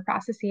find while we're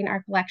processing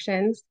our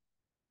collections.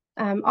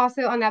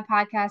 Also on that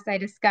podcast, I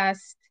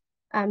discussed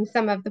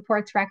some of the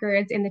port's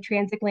records in the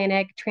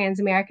transatlantic,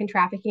 trans-American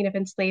trafficking of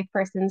enslaved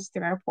persons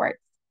through our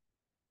ports.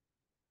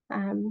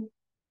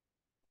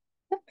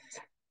 Oops.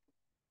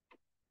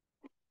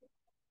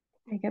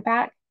 I go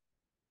back.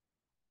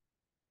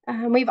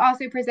 We've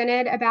also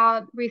presented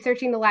about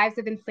researching the lives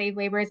of enslaved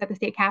laborers at the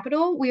state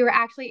capitol. We were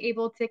actually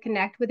able to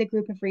connect with a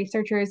group of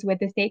researchers with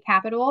the state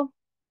capitol,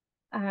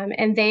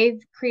 and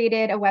they've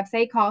created a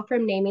website called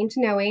From Naming to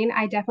Knowing.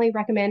 I definitely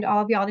recommend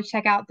all of y'all to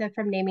check out the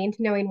From Naming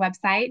to Knowing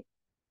website,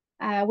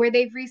 where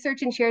they've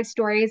researched and shared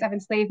stories of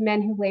enslaved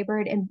men who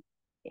labored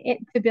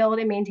to build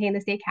and maintain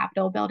the state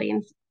capitol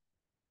buildings.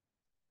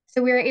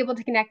 So we were able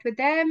to connect with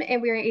them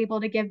and we were able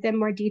to give them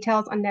more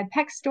details on Ned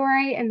Peck's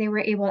story, and they were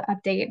able to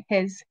update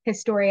his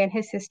story and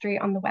his history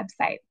on the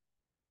website.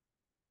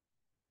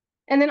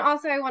 And then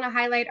also I want to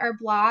highlight our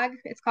blog.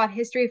 It's called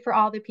History for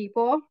All the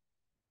People.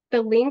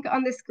 The link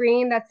on the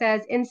screen that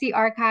says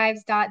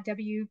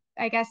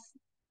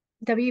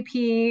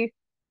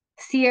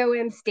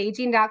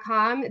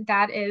wpconstaging.com,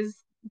 that is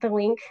the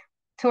link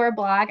to our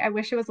blog. I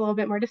wish it was a little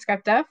bit more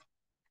descriptive,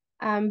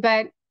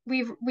 but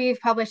we've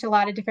published a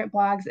lot of different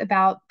blogs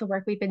about the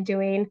work we've been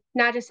doing,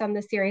 not just on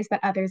this series,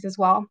 but others as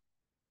well.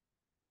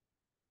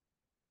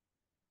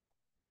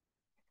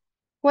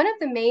 One of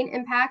the main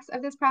impacts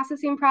of this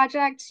processing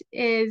project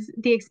is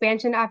the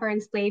expansion of our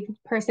enslaved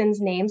persons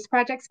names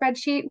project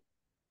spreadsheet.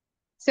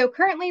 So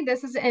currently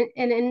this is an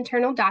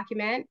internal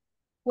document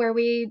where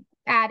we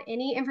add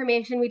any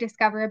information we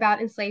discover about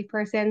enslaved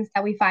persons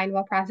that we find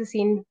while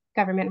processing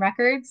government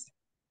records.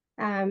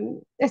 A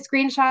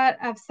screenshot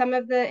of some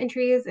of the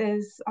entries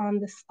is on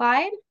the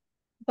slide,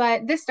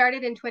 but this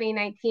started in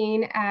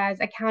 2019 as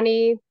a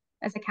county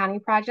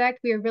project.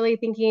 We were really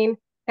thinking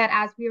that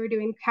as we were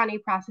doing county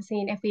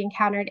processing, if we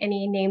encountered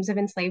any names of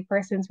enslaved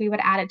persons, we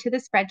would add it to the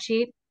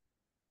spreadsheet.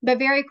 But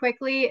very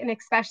quickly, and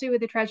especially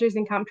with the Treasurers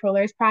and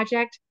Comptrollers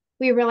project,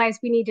 we realized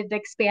we needed to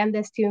expand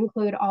this to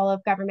include all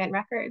of government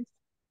records.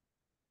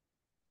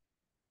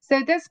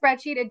 So this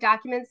spreadsheet, it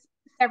documents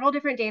several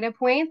different data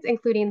points,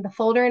 including the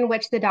folder in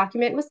which the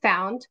document was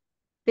found,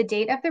 the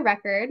date of the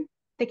record,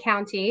 the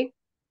county,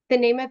 the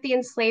name of the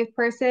enslaved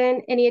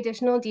person, any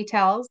additional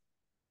details.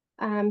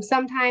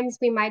 Sometimes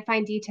we might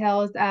find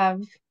details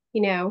of,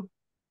 the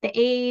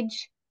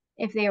age,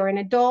 if they were an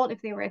adult,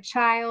 if they were a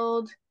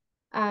child,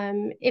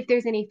 if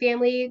there's any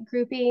family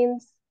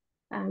groupings.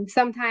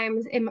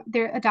 Sometimes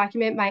a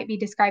document might be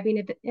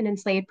describing an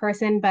enslaved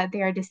person, but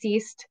they are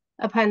deceased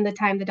upon the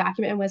time the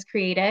document was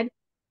created.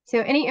 So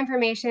any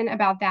information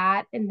about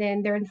that, and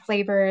then their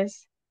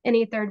enslavers,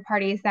 any third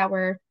parties that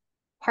were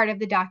part of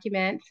the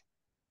document.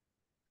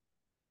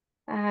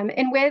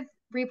 And with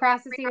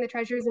reprocessing the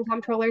Treasurers and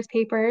Comptrollers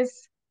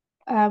papers,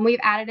 we've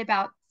added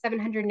about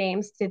 700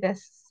 names to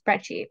this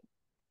spreadsheet.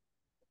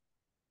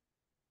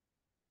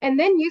 And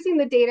then using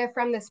the data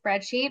from the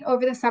spreadsheet,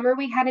 over the summer,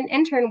 we had an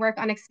intern work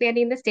on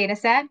expanding this data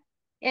set,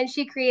 and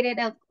she created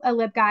a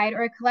LibGuide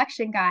or a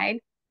collection guide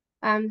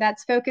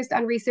that's focused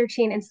on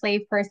researching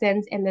enslaved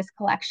persons in this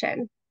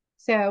collection.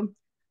 So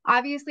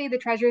obviously the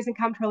Treasurers and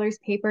Comptrollers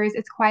papers,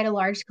 it's quite a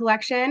large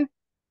collection.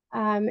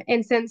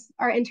 And since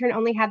our intern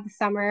only had the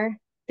summer,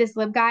 this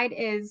LibGuide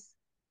is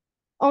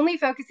only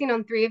focusing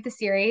on 3 of the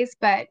series,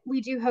 but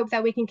we do hope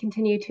that we can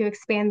continue to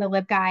expand the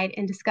LibGuide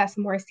and discuss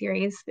more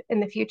series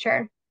in the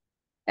future,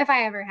 if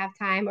I ever have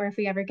time or if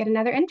we ever get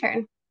another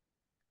intern.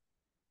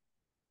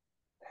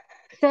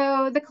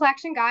 So the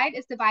collection guide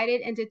is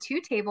divided into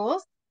 2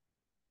 tables.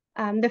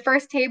 The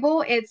first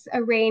table, it's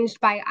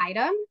arranged by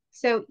item.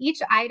 So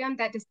each item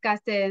that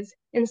discusses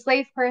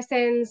enslaved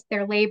persons,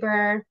 their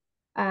labor,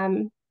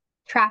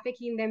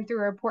 trafficking them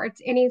through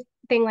reports,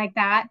 anything like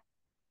that.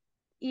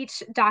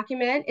 Each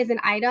document is an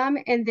item,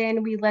 and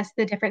then we list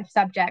the different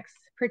subjects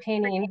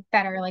pertaining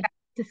that are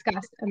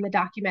discussed in the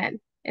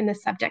document in the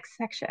subject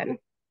section.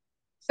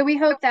 So we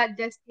hope that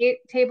this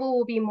table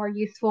will be more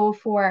useful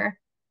for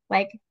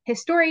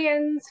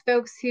historians,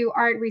 folks who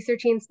aren't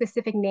researching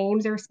specific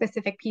names or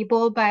specific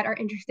people, but are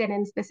interested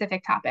in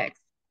specific topics.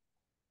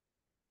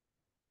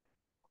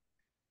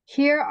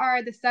 Here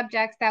are the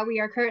subjects that we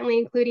are currently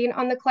including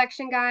on the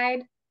collection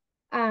guide.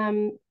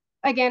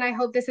 Again, I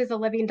hope this is a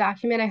living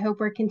document. I hope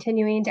we're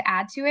continuing to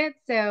add to it.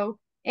 So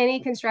any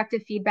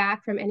constructive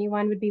feedback from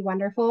anyone would be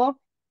wonderful.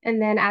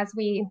 And then as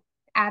we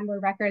add more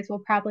records, we'll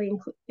probably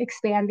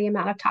expand the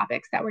amount of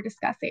topics that we're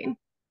discussing.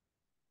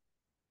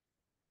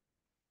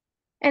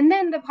 And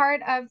then the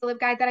part of the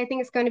LibGuide that I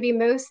think is going to be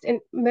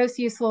most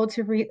useful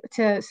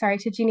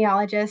to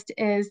genealogists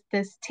is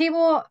this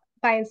table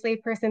by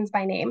enslaved persons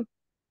by name.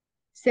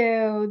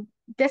 So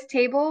this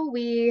table,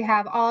 we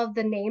have all of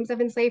the names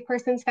of enslaved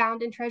persons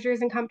found in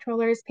Treasurers and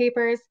Comptrollers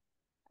papers.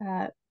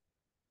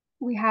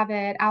 We have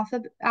it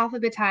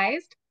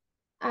alphabetized.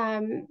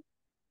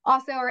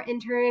 Also, our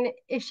intern,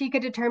 if she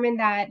could determine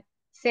that,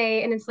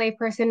 say, an enslaved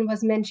person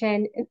was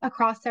mentioned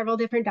across several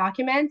different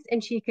documents,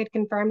 and she could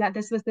confirm that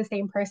this was the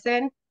same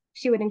person,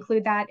 she would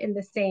include that in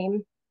the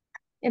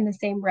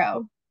same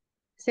row.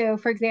 So,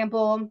 for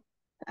example,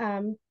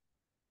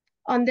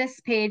 on this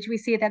page, we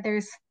see that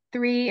there's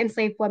 3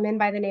 enslaved women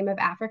by the name of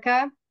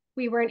Africa.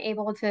 We weren't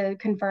able to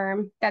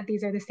confirm that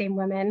these are the same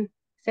women,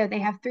 so they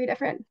have 3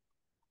 different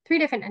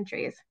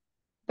entries.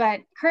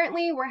 But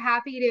currently, we're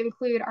happy to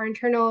include our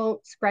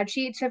internal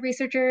spreadsheet to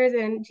researchers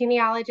and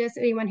genealogists,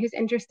 anyone who's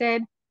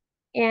interested.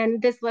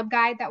 And this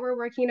LibGuide that we're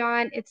working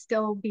on, it's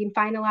still being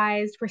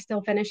finalized. We're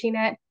still finishing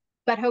it,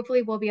 but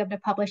hopefully we'll be able to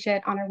publish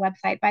it on our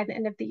website by the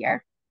end of the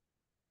year.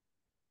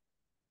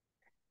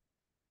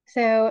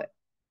 So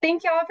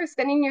thank y'all for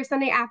spending your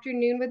Sunday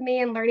afternoon with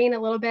me and learning a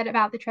little bit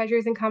about the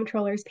Treasurers and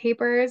Comptrollers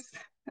papers.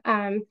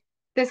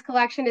 This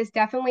collection is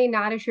definitely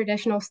not a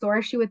traditional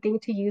source you would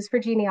think to use for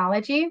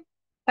genealogy,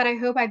 but I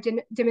hope I've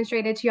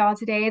demonstrated to y'all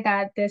today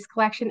that this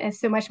collection is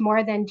so much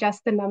more than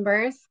just the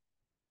numbers.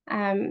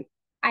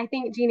 I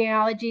think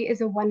genealogy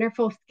is a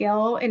wonderful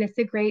skill, and it's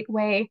a great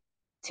way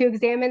to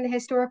examine the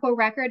historical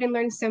record and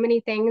learn so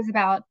many things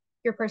about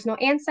your personal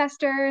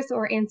ancestors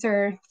or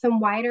answer some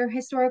wider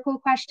historical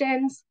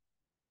questions.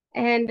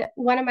 And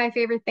one of my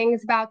favorite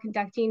things about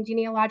conducting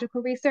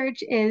genealogical research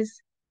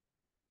is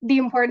the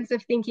importance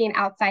of thinking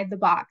outside the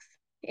box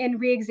and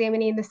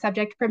re-examining the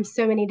subject from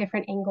so many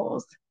different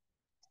angles.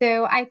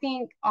 So I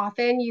think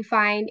often you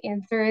find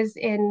answers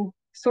in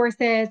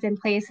sources and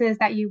places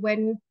that you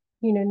wouldn't,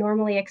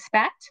 normally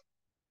expect.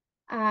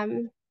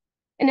 And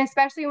And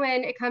especially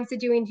when it comes to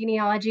doing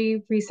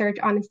genealogy research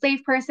on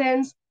enslaved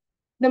persons,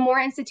 the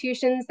more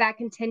institutions that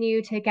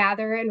continue to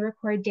gather and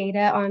record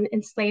data on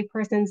enslaved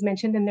persons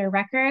mentioned in their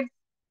records,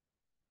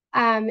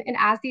 and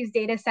as these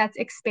data sets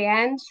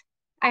expand,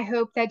 I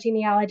hope that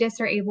genealogists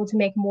are able to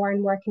make more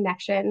and more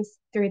connections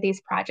through these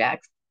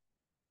projects.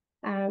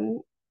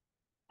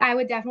 I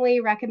would definitely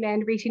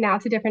recommend reaching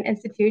out to different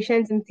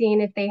institutions and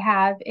seeing if they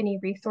have any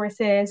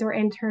resources or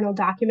internal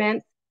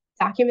documents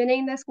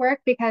documenting this work,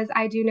 because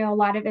I do know a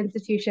lot of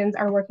institutions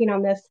are working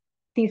on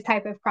these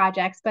type of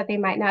projects, but they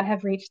might not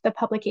have reached the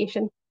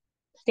publication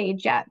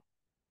stage yet.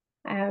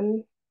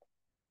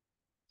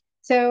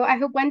 So I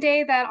hope one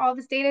day that all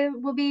this data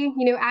will be,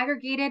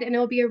 aggregated, and it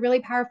will be a really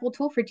powerful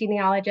tool for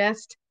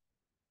genealogists.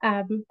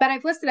 But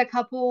I've listed a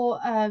couple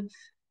of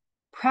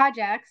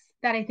projects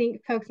that I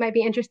think folks might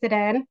be interested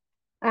in.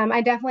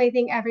 I definitely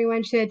think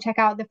everyone should check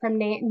out the From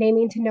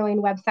Naming to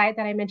Knowing website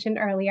that I mentioned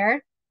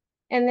earlier.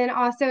 And then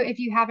also, if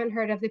you haven't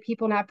heard of the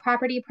People Not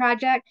Property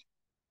Project,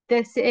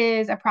 this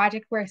is a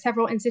project where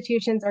several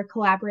institutions are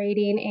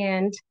collaborating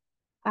and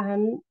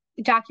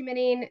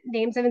documenting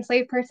names of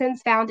enslaved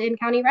persons found in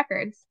county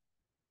records.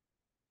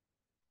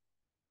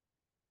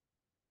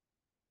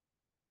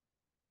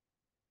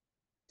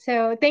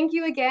 So thank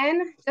you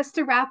again. Just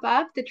to wrap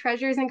up, the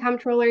Treasurers and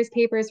Comptrollers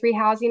Papers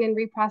Rehousing and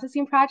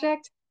Reprocessing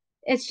Project,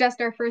 it's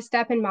just our first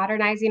step in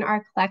modernizing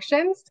our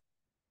collections.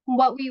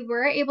 What we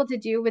were able to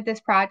do with this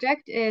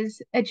project is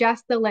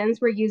adjust the lens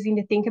we're using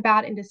to think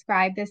about and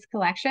describe this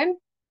collection.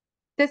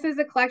 This is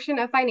a collection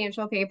of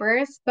financial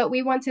papers, but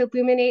we want to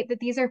illuminate that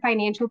these are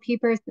financial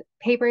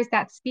papers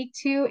that speak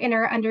to and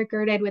are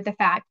undergirded with the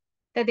fact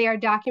that they are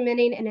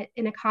documenting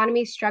an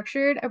economy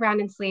structured around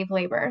enslaved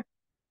labor.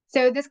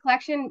 So this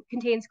collection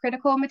contains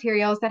critical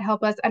materials that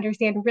help us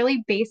understand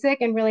really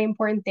basic and really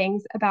important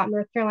things about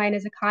North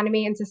Carolina's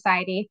economy and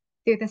society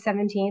through the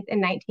 17th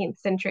and 19th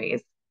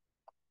centuries.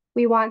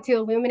 We want to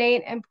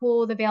illuminate and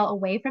pull the veil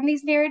away from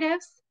these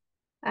narratives.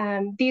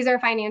 These are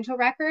financial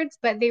records,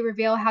 but they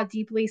reveal how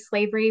deeply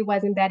slavery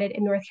was embedded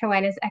in North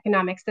Carolina's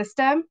economic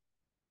system.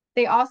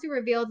 They also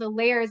reveal the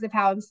layers of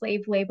how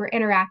enslaved labor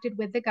interacted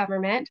with the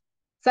government,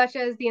 such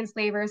as the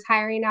enslavers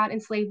hiring out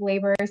enslaved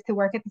laborers to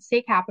work at the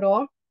state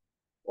capitol,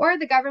 or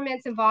the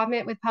government's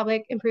involvement with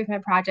public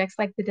improvement projects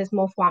like the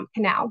Dismal Swamp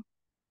Canal.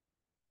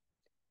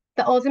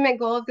 The ultimate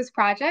goal of this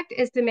project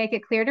is to make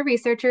it clear to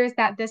researchers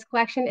that this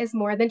collection is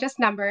more than just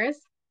numbers.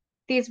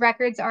 These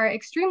records are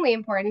extremely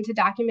important to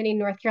documenting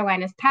North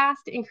Carolina's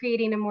past and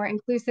creating a more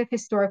inclusive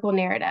historical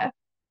narrative.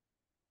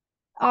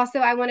 Also,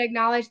 I want to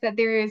acknowledge that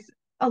there's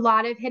a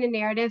lot of hidden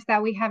narratives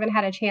that we haven't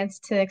had a chance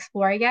to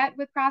explore yet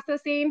with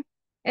processing,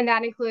 and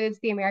that includes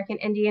the American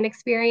Indian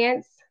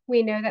experience.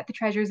 We know that the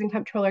Treasurers and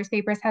Comptrollers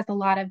Papers has a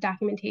lot of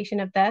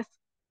documentation of this.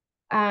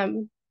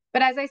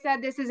 But as I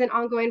said, this is an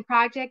ongoing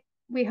project.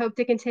 We hope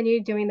to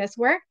continue doing this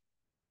work.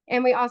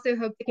 And we also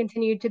hope to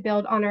continue to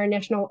build on our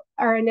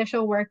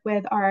initial work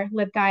with our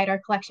LibGuide, our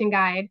collection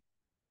guide.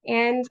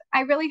 And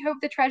I really hope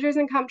the Treasurers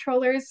and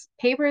Comptrollers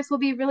papers will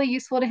be really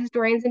useful to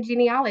historians and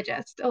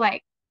genealogists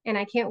alike. And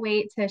I can't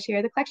wait to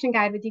share the collection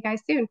guide with you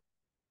guys soon.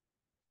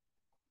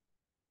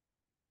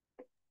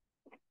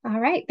 All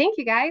right, thank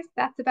you guys.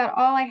 That's about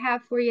all I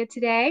have for you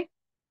today.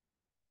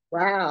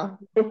 Wow.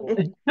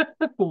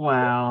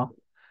 Wow.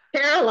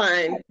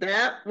 Caroline,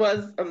 that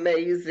was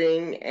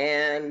amazing.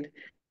 And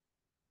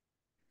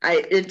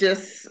it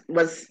just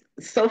was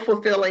so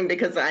fulfilling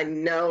because I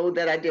know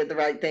that I did the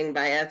right thing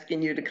by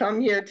asking you to come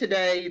here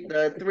today.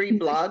 The 3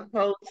 blog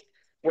posts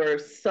were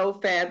so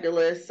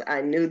fabulous.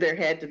 I knew there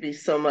had to be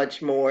so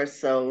much more.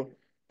 So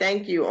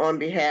thank you on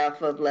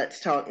behalf of Let's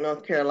Talk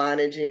North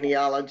Carolina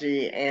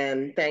Genealogy.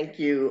 And thank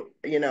you,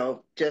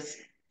 just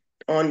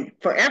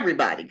for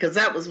everybody, because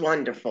that was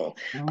wonderful.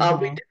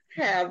 We do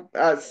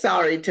have,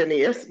 sorry,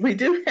 Taneya, we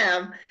do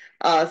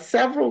have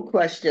several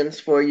questions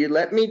for you.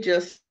 Let me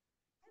just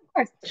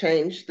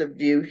change the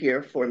view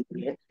here for a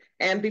minute.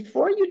 And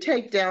before you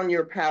take down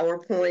your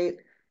PowerPoint,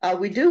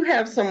 we do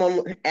have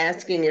someone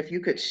asking if you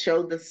could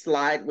show the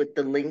slide with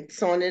the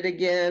links on it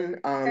again.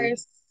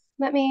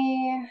 Let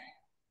me,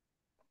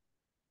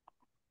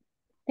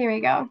 there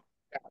we go.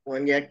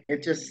 Yeah,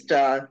 it just,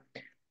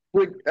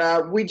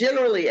 we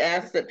generally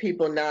ask that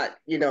people not,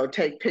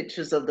 take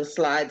pictures of the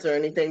slides or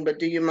anything, but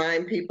do you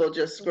mind people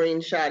just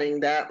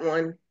screenshotting that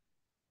one?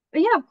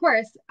 Yeah, of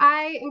course.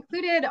 I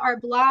included our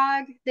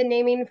blog, the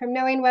Naming from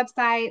Knowing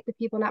website, the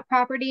People Not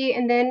Property,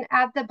 and then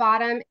at the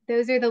bottom,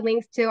 those are the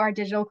links to our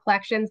digital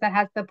collections that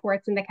has the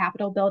ports in the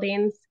Capitol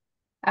buildings.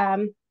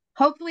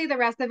 Hopefully the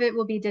rest of it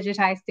will be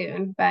digitized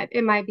soon, but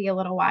it might be a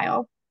little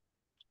while.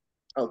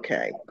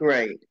 Okay,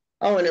 great.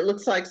 Oh, and it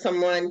looks like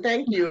someone,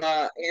 thank you,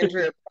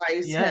 Andrea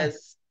Price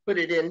has put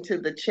it into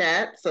the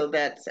chat, so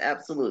that's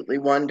absolutely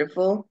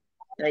wonderful.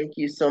 Thank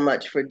you so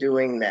much for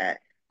doing that.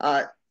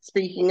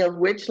 Speaking of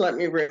which, let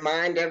me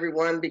remind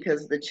everyone,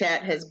 because the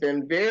chat has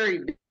been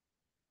very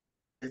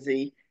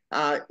busy,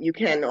 you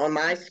can, on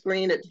my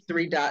screen, it's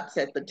 3 dots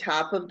at the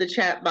top of the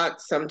chat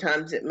box.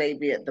 Sometimes it may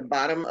be at the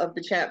bottom of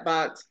the chat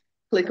box.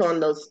 click on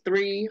those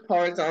three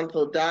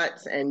horizontal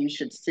dots and you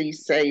should see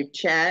Save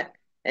Chat.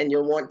 And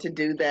you'll want to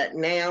do that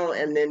now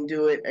and then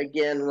do it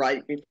again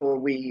right before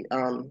we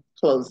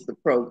close the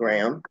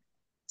program.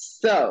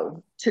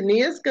 So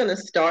Taneya's going to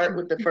start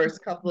with the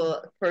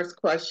first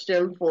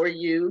question for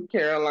you,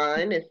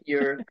 Caroline, if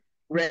you're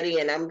ready.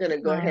 And I'm going to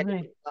go ahead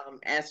and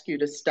ask you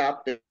to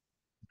stop the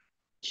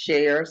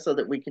share so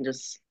that we can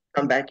just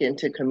come back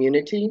into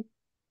community.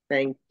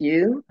 Thank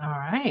you. All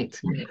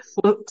right.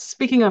 Well,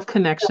 speaking of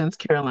connections,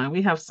 Caroline,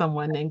 we have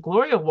someone named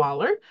Gloria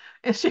Waller,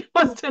 and she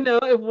wants to know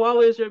if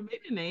Waller is your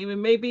maiden name and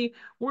maybe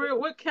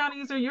what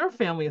counties are your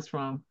families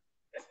from?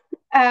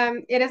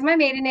 It is my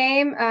maiden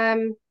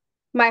name.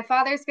 My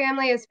father's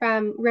family is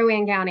from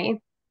Rowan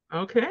County.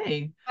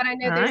 Okay. But I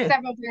know All there's right.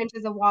 several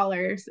branches of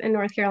Wallers in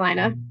North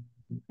Carolina.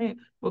 Hey,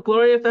 well,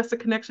 Gloria, if that's a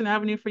connection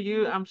avenue for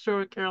you, I'm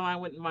sure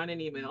Caroline wouldn't mind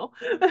an email.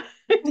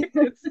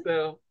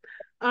 So,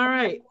 all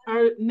right.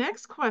 Our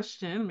next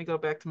question, let me go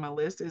back to my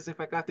list, is if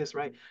I got this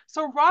right.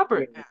 So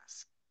Robert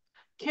asks,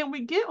 can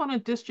we get on a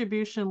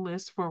distribution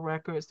list for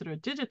records that are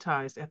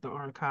digitized at the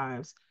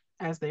archives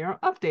as they are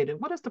updated?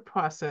 What is the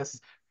process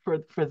for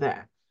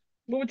that?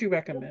 What would you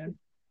recommend?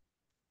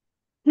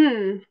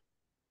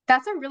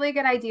 That's a really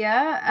good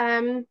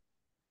idea.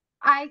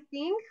 I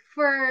think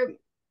for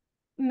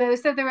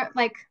most of the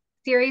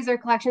series or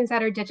collections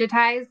that are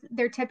digitized,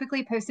 they're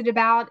typically posted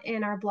about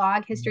in our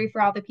blog, History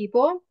for All the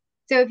People.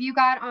 So if you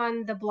got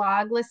on the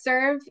blog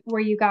listserv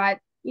where you got,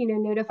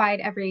 notified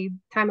every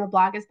time a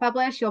blog is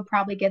published, you'll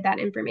probably get that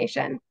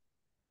information.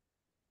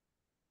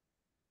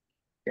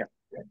 Yeah.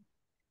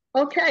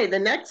 Okay, the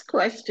next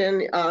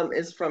question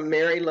is from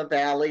Mary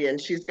LaValle, and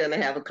she's going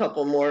to have a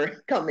couple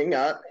more coming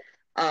up.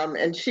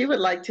 And she would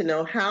like to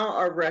know, how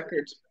are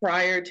records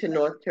prior to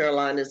North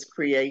Carolina's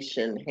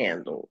creation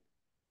handled?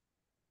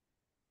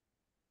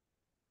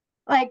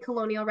 Like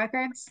colonial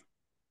records?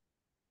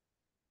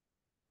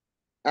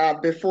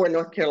 Before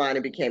North Carolina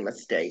became a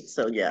state.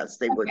 So yes,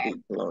 they would be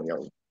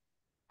colonial.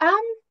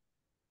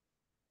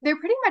 They're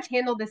pretty much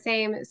handled the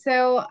same.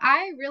 So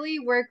I really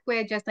work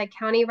with just like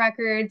county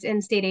records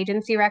and state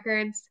agency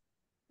records.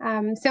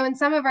 So in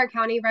some of our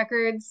county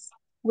records,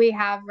 we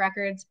have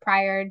records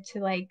prior to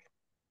like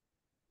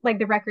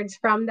the records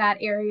from that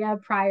area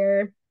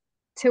prior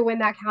to when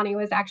that county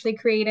was actually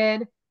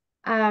created.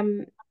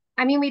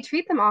 I mean, we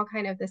treat them all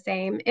kind of the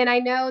same. And I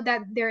know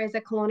that there is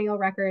a colonial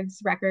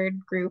records record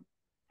group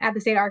at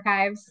the state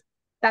archives.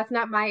 That's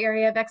not my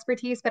area of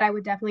expertise, but I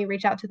would definitely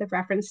reach out to the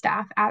reference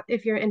staff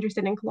if you're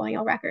interested in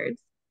colonial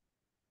records.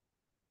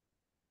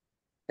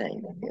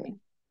 Thank you.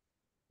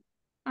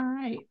 All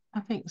right. I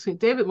think so.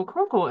 David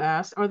McCorkle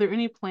asked, are there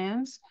any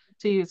plans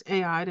to use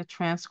AI to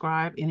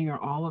transcribe any or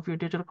all of your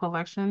digital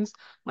collections,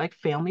 like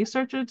Family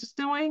Searcher is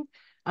doing?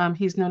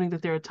 He's noting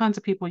that there are tons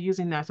of people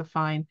using that to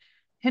find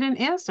hidden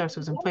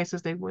ancestors in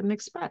places they wouldn't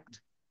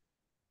expect.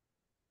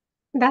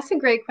 That's a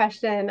great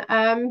question.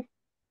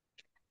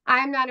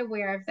 I'm not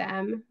aware of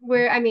them.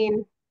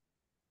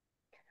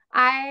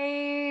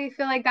 I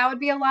feel like that would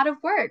be a lot of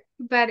work,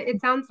 but it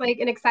sounds like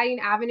an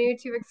exciting avenue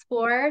to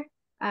explore.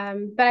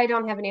 But I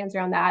don't have an answer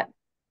on that.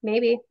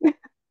 Maybe.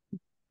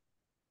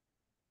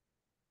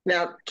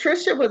 Now,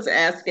 Tricia was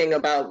asking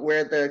about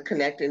where the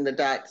Connecting the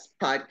Dots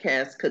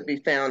podcast could be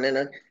found, and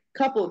a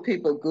couple of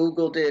people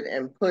Googled it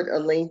and put a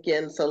link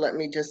in. So let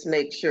me just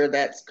make sure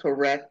that's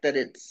correct, that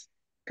it's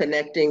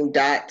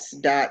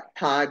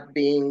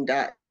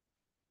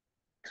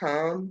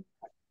connectingdots.podbean.com.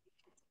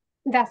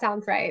 That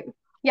sounds right.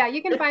 Yeah,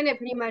 you can find it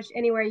pretty much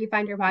anywhere you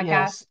find your podcast.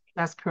 Yes,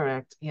 that's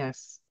correct.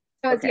 Yes.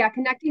 So it's,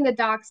 Connecting the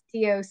Docs,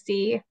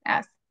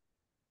 DOCS.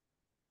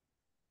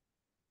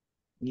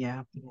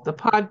 Yeah, the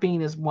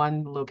Podbean is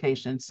one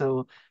location.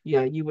 So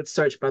yeah, you would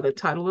search by the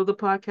title of the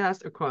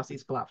podcast across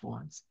these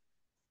platforms.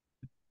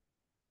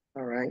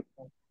 All right.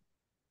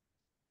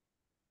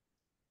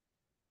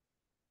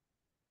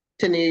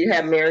 Taneya, you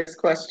have Mary's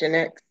question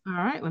next. All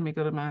right, let me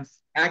go to my.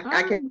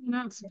 I can.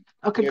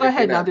 Okay, go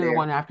ahead. And I'll do the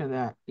one after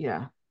that.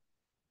 Yeah.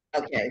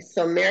 Okay,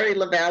 so Mary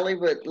LaValle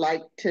would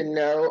like to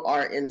know,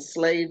 are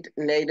enslaved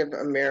Native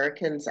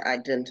Americans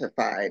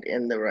identified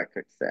in the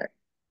record set?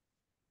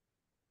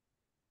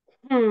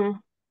 I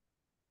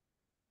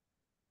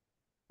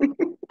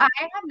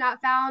have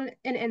not found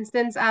an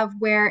instance of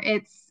where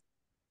it's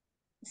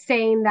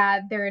saying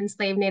that they're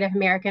enslaved Native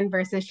American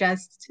versus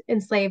just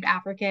enslaved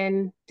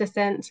African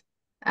descent.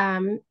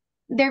 There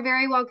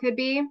very well could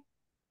be.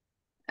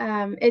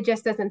 It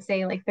just doesn't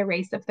say like the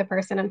race of the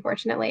person,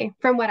 unfortunately,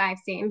 from what I've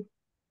seen.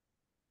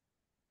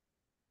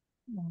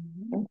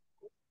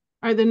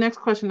 All right, the next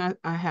question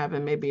I have,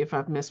 and maybe if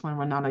I've missed one,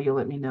 Renata, you'll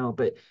let me know.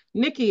 But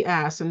Nikki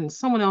asked, and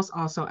someone else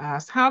also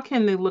asked, how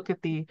can they look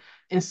at the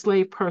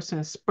enslaved person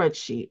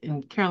spreadsheet?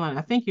 And Caroline,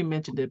 I think you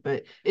mentioned it,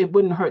 but it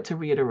wouldn't hurt to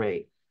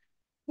reiterate.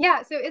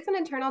 Yeah, so it's an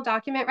internal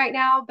document right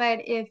now, but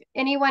if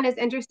anyone is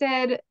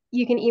interested,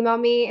 you can email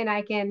me and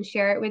I can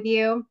share it with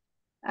you.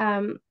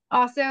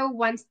 Also,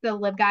 once the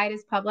LibGuide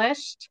is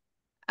published,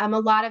 a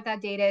lot of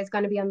that data is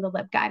going to be on the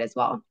LibGuide as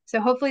well. So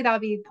hopefully that'll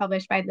be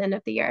published by the end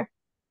of the year.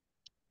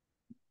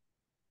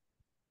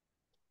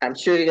 I'm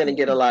sure you're going to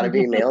get a lot of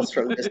emails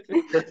from this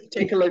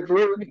particular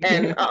group,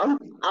 and I'll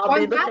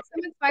be the.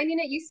 Someone's finding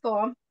it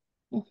useful.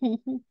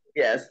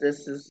 Yes,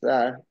 this is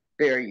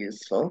very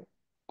useful.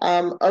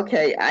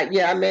 Okay,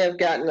 I may have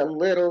gotten a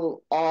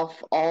little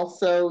off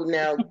also.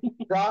 Now,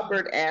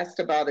 Robert asked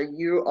about a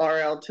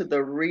URL to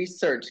the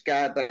research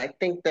guide, but I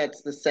think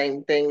that's the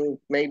same thing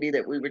maybe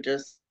that we were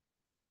just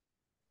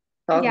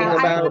talking I don't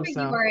have about. a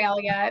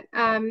URL yet.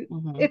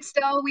 It's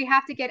still, we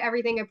have to get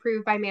everything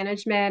approved by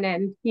management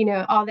and,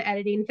 all the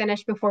editing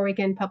finished before we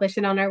can publish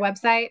it on our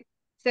website.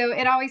 So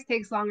it always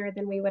takes longer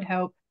than we would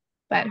hope.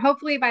 But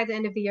hopefully by the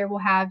end of the year, we'll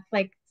have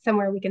like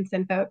somewhere we can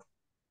send folks.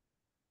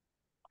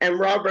 And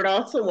Robert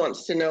also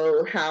wants to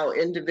know how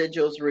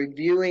individuals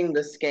reviewing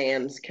the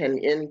scans can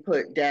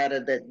input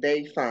data that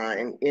they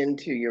find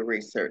into your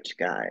research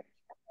guide.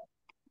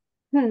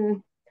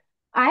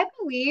 I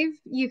believe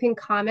you can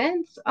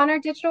comment on our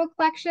digital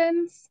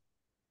collections.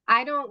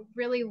 I don't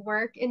really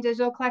work in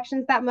digital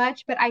collections that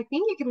much, but I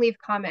think you can leave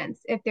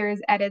comments if there's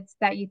edits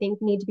that you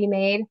think need to be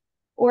made,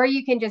 or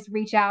you can just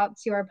reach out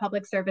to our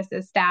public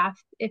services staff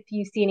if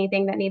you see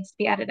anything that needs to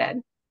be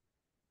edited.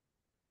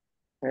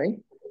 Okay.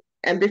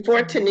 And before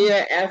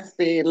Taneya asks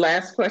the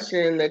last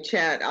question in the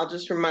chat, I'll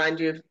just remind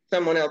you,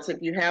 if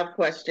you have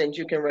questions,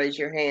 you can raise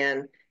your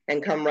hand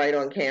and come right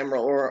on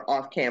camera or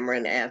off camera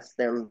and ask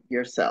them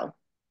yourself.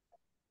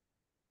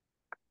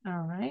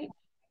 All right.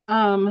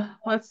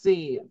 Let's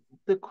see.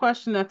 The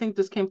question I think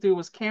this came through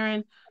was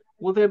Karen,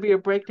 will there be a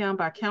breakdown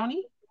by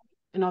county?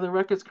 And are the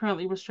records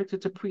currently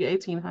restricted to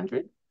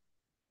pre-1800?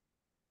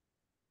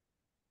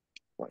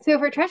 So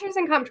for treasurers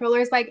and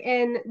comptrollers, like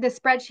in the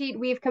spreadsheet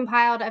we've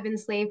compiled of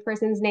enslaved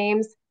persons'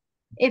 names,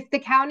 if the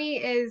county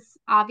is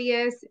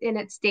obvious and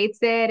it states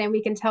it and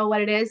we can tell what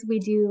it is, we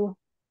do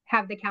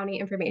have the county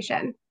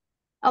information.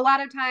 A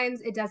lot of times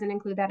it doesn't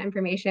include that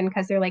information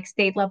because they're like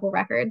state level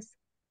records.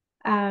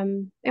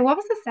 And what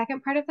was the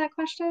second part of that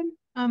question?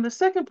 The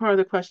second part of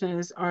the question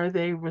is, are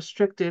they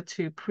restricted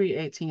to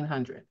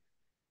pre-1800?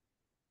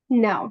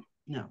 No.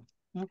 No.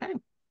 Okay.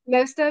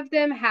 Most of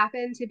them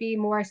happen to be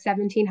more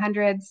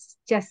 1700s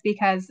just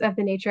because of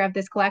the nature of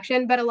this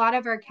collection, but a lot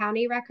of our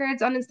county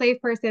records on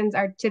enslaved persons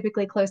are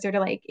typically closer to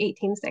like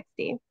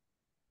 1860.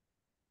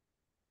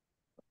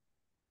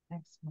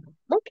 Excellent.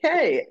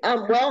 Okay,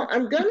 well,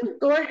 I'm going to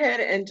go ahead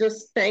and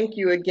just thank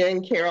you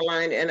again,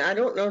 Caroline. And I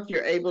don't know if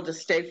you're able to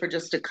stay for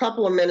just a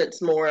couple of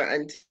minutes more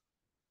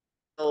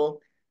until,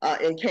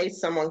 in case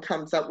someone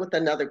comes up with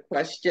another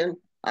question.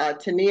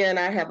 Taneya and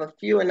I have a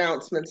few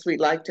announcements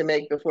we'd like to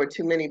make before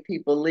too many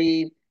people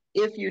leave.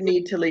 If you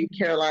need to leave,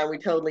 Caroline, we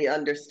totally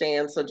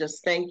understand. So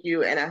just thank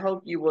you. And I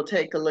hope you will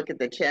take a look at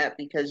the chat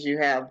because you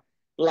have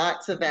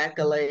lots of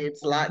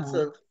accolades, lots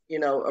of,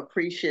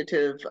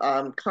 appreciative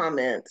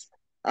comments.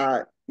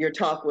 Your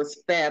talk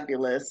was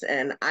fabulous,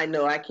 and I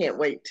know I can't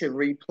wait to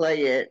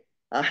replay it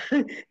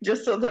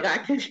just so that I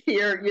can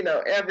hear,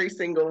 every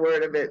single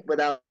word of it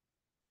without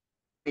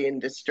being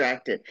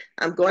distracted.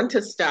 I'm going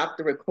to stop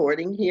the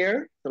recording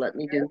here, so let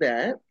me do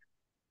that.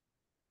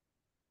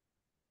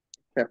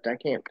 Except I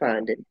can't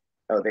find it.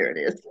 Oh, there it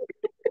is.